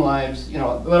our own lives, you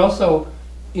know, but also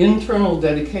internal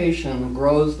dedication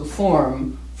grows the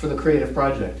form for the creative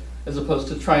project, as opposed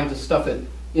to trying to stuff it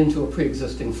into a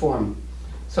pre-existing form.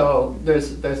 So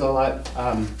there's a lot,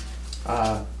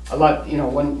 you know,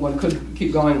 one could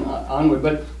keep going onward,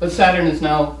 but Saturn is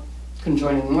now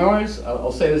conjoining Mars.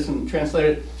 I'll say this and translate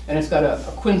it, and it's got a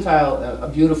quintile, a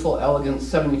beautiful, elegant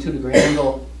 72-degree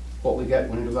angle, what we get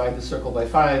when we divide the circle by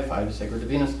 5 is sacred to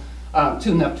Venus,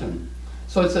 to Neptune.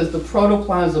 So it says the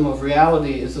protoplasm of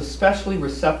reality is especially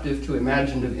receptive to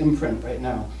imaginative imprint right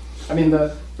now. I mean,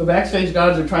 the backstage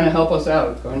gods are trying to help us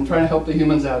out, and trying to help the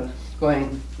humans out,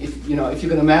 going, if you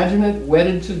can imagine it,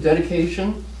 wedded to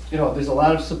dedication, you know, there's a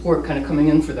lot of support kind of coming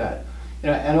in for that. You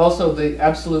know, and also the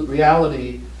absolute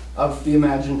reality of the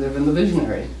imaginative and the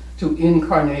visionary to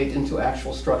incarnate into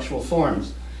actual structural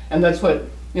forms. And that's what,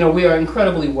 you know, we are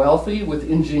incredibly wealthy with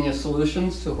ingenious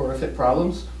solutions to horrific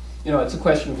problems. You know, it's a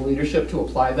question of leadership to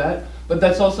apply that, but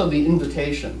that's also the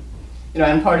invitation. You know,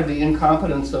 and part of the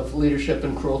incompetence of leadership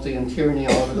and cruelty and tyranny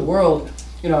all over the world,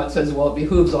 you know, it says, well, it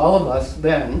behooves all of us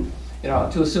then, you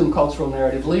know, to assume cultural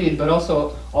narrative lead, but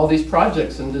also all these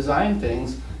projects and design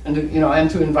things, and to, you know, and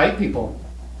to invite people,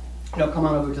 you know, come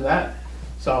on over to that.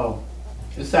 So,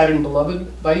 is Saturn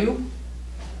beloved by you?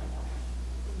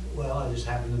 Well, I just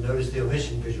happened to notice the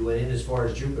omission because you went in as far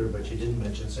as Jupiter, but you didn't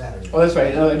mention Saturn. Oh, that's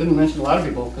right. I didn't mention a lot of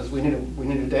people because we need a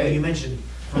Well, day. you mentioned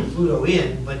from Pluto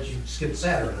in, but you skipped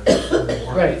Saturn.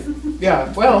 Right.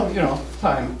 Yeah. Well, you know,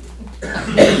 time.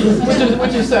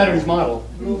 which is Saturn's model.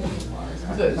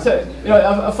 So, you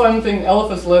know, a fun thing.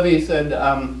 Eliphas Levi said,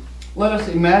 "Let us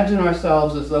imagine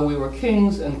ourselves as though we were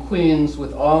kings and queens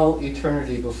with all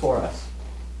eternity before us."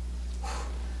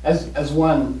 As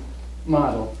one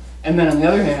model. And then on the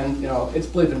other hand, you know, it's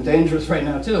bleeping dangerous right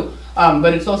now too.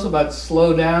 But it's also about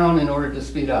slow down in order to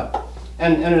speed up.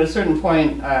 And at a certain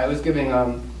point, I was giving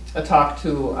a talk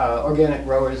to organic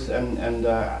growers and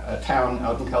a town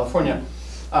out in California.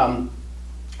 And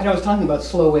I was talking about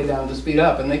slow way down to speed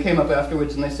up. And they came up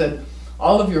afterwards and they said,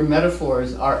 all of your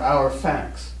metaphors are our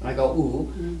facts. And I go,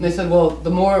 ooh. And they said, well, the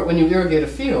more, when you irrigate a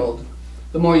field,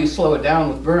 the more you slow it down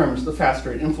with berms, the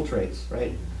faster it infiltrates,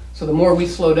 right? So the more we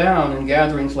slow down in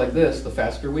gatherings like this, the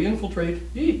faster we infiltrate.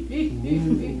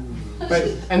 Right?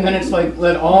 And then it's like,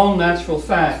 let all natural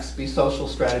facts be social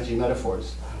strategy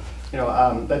metaphors. You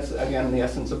know, that's, again, the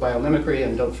essence of biomimicry,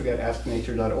 and don't forget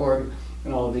asknature.org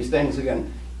and all of these things.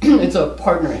 Again, it's a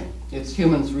partnering. It's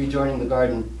humans rejoining the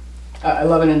garden. I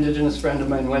love an indigenous friend of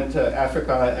mine went to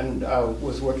Africa and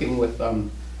was working with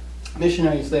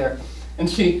missionaries there. And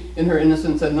she, in her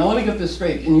innocence, said, now let me get this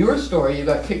straight. In your story, you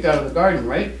got kicked out of the garden,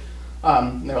 right?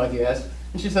 And they're like, yes.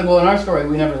 And she said, well, in our story,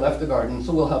 we never left the garden,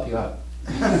 so we'll help you out.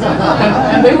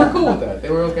 and they were cool with that.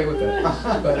 They were okay with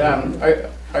that.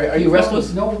 But are you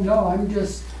restless? No, I'm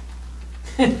just...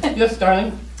 Yes,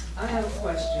 darling? I have a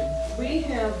question. We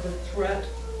have the threat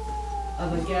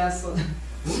of a gas... of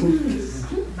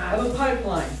a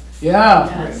pipeline.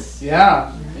 Yeah. Yes.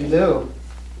 Yeah, you do.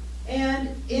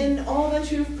 And in all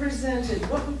that you've presented,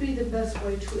 what would be the best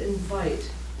way to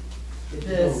invite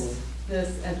this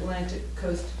Atlantic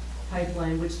coast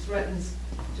pipeline, which threatens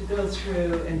to go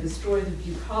through and destroy the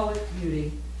bucolic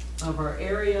beauty of our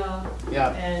area,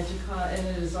 and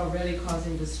it is already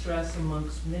causing distress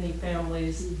amongst many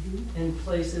families and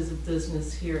places of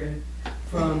business here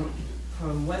from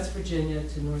West Virginia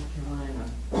to North Carolina.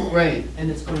 Right. And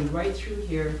it's going right through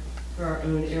here for our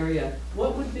own area.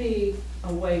 What would be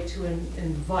a way to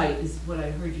invite, is what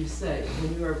I heard you say,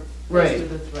 when you are faced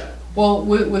with a threat? Well,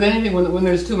 with anything, when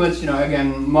there's too much, you know,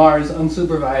 again, Mars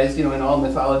unsupervised, you know, in all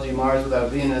mythology, Mars without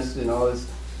Venus, you know, is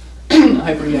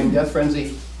hyper-yang death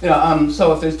frenzy. You know,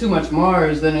 so if there's too much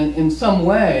Mars, then in some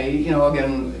way, you know,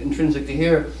 again, intrinsic to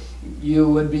here, you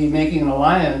would be making an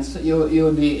alliance. You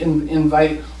would be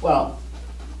well,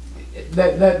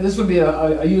 that this would be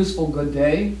a useful good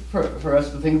day for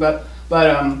us to think about.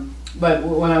 But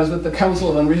when I was with the Council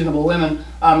of Unreasonable Women,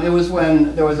 it was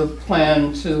when there was a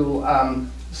plan to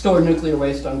store nuclear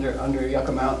waste under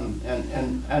Yucca Mountain,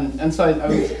 and so I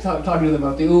was talking to them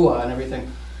about the UWA and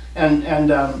everything, and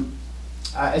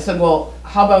I said, well,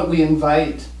 how about we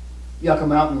invite Yucca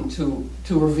Mountain to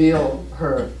reveal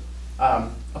her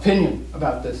opinion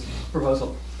about this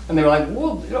proposal? And they were like,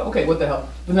 well, okay, what the hell?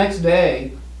 The next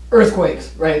day,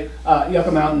 earthquakes, right?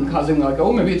 Yucca Mountain causing, like,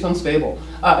 oh, maybe it's unstable.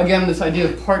 Again, this idea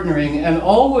of partnering, and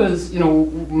always,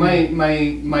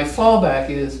 my fallback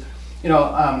is,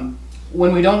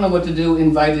 when we don't know what to do,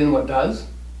 invite in what does,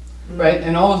 right?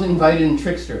 And always invite in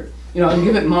Trickster, and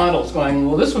give it models going,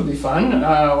 well, this would be fun,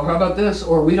 or how about this,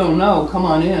 or we don't know, come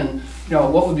on in,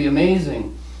 what would be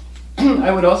amazing.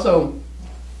 I would also,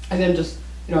 again, just,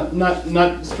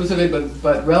 not specific,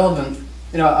 but relevant,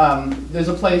 there's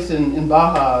a place in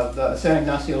Baja, the San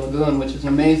Ignacio Lagoon, which is an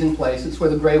amazing place. It's where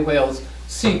the gray whales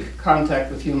seek contact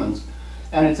with humans.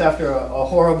 And it's after a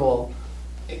horrible,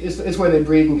 it's where they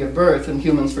breed and give birth, and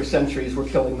humans for centuries were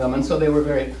killing them. And so they were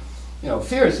very,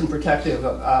 fierce and protective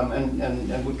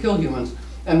and would kill humans.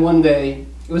 And one day,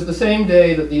 it was the same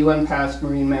day that the UN passed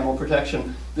marine mammal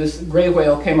protection, this gray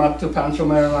whale came up to Pancho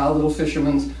Marinal, a little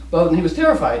fisherman's boat, and he was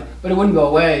terrified, but it wouldn't go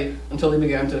away until he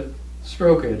began to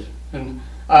stroke it. And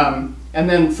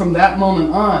then from that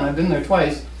moment on, I've been there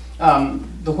twice,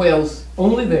 the whales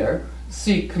only there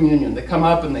seek communion. They come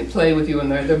up and they play with you,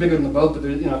 and they're bigger than the boat, but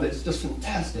it's just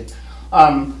fantastic.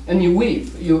 And you weep.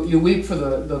 You weep for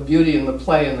the beauty and the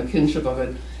play and the kinship of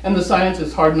it. And the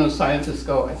scientists, hard-nosed scientists,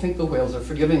 go, I think the whales are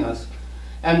forgiving us.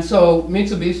 And so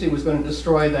Mitsubishi was going to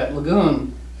destroy that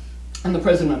lagoon, and the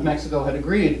president of Mexico had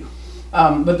agreed.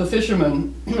 But the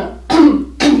fisherman,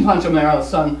 Pancho Marinal's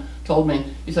son, told me,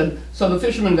 he said, so the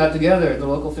fishermen got together, the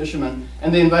local fishermen,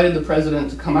 and they invited the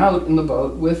president to come out in the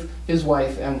boat with his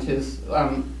wife and his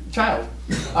child.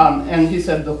 And he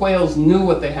said the whales knew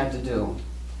what they had to do.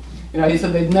 He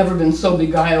said they'd never been so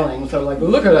beguiling, so like,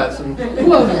 look at us, and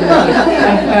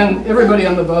everybody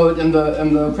on the boat, and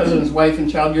the president's wife and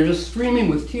child, you're just streaming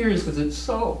with tears because it's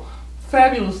so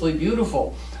fabulously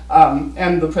beautiful.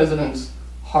 And the president's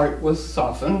heart was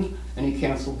softened, and he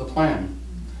canceled the plan.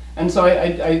 And so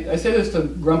I say this to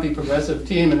grumpy progressive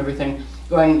team and everything,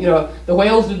 going, the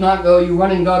whales did not go, you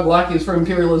running dog lackeys for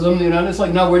imperialism, it's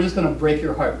like, no, we're just going to break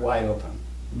your heart wide open,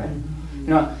 right?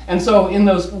 And so in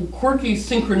those quirky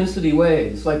synchronicity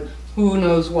ways, like who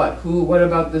knows what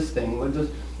about this thing?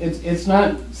 It's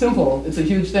not simple. It's a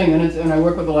huge thing, and I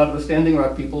work with a lot of the Standing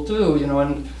Rock people too.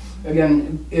 And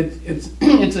again,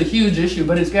 it's a huge issue,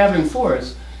 but it's gathering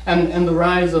force, and the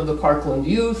rise of the Parkland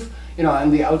youth,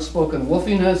 and the outspoken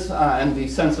wolfiness, and the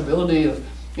sensibility of,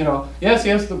 yes,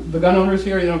 the gun owners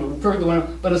here,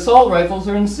 but assault rifles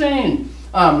are insane.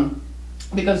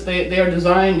 Because they are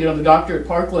designed, the doctor at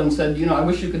Parkland said, I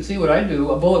wish you could see what I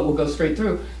do. A bullet will go straight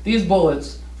through. These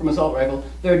bullets from assault rifle,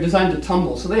 they're designed to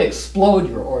tumble, so they explode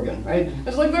your organ, right?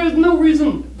 It's like there's no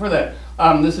reason for that.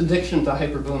 This addiction to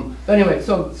hyperboom. But anyway,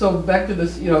 so back to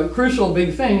this, crucial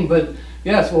big thing. But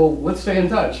yes, well, let's stay in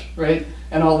touch, right?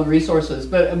 And all the resources,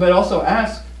 but also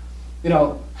ask,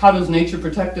 how does nature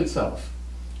protect itself?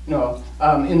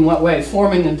 In what way?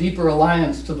 Forming a deeper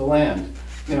alliance to the land.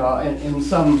 In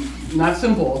some, not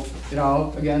simple,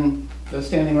 again, the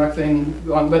Standing Rock thing,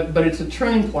 but it's a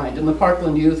turning point, and the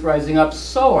Parkland youth rising up,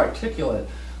 so articulate,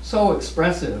 so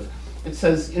expressive. It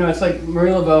says, it's like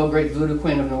Marie Laveau, great voodoo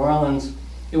queen of New Orleans,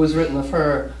 it was written of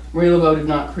her, Marie Laveau did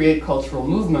not create cultural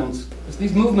movements, because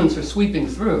these movements are sweeping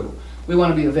through. We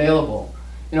want to be available.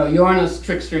 Uranus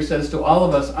Trickster says to all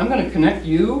of us, I'm going to connect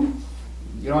you,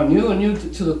 and you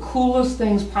to the coolest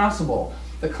things possible,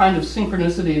 the kind of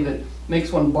synchronicity that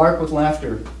makes one bark with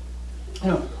laughter.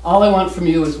 All I want from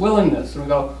you is willingness. And we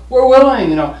go, we're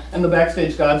willing, and the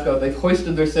backstage gods go, they've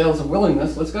hoisted their sails of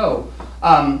willingness, let's go.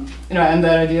 And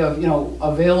that idea of,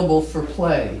 available for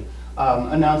play,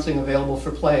 announcing available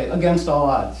for play against all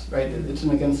odds, right? It's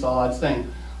an against all odds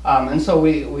thing. And so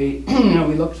we we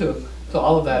look to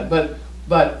all of that.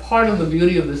 But part of the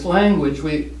beauty of this language,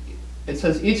 it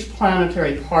says each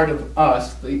planetary part of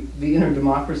us, the inner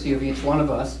democracy of each one of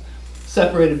us,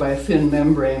 separated by a thin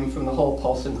membrane from the whole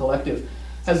pulsing collective,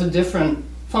 has a different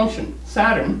function.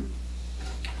 Saturn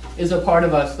is a part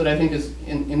of us that I think is,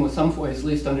 in some ways,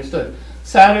 least understood.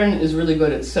 Saturn is really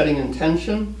good at setting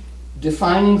intention,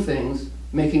 defining things,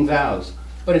 making vows.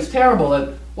 But it's terrible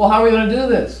at, well, how are we going to do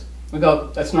this? We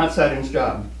go, that's not Saturn's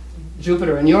job.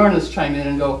 Jupiter and Uranus chime in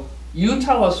and go, you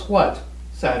tell us what,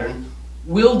 Saturn,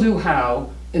 we'll do how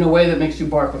in a way that makes you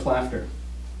bark with laughter.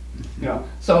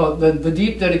 So the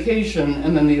deep dedication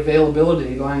and then the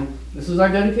availability going, this is our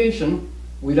dedication,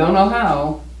 we don't know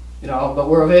how, but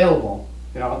we're available,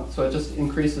 so it just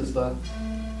increases the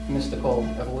mystical,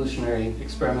 evolutionary,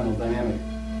 experimental dynamic.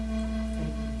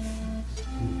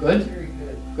 Good? Very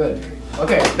good. Good.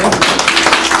 Okay,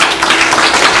 thank you.